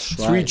Berhalter,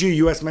 3G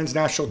U.S. men's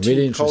national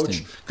team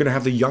coach. Going to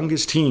have the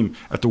youngest team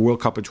at the World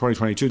Cup in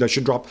 2022. That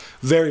should drop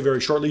very, very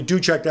shortly.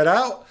 Do check that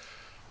out.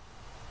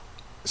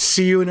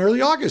 See you in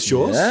early August,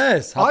 Jules.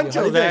 Yes.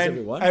 Until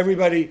then,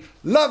 everybody,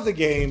 love the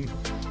game.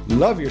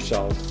 Love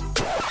yourself.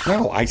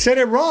 No, I said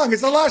it wrong.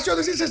 It's the last show.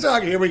 This is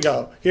Here we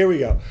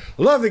go.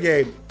 Love the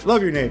game.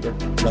 Love your neighbor.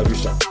 Love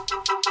yourself.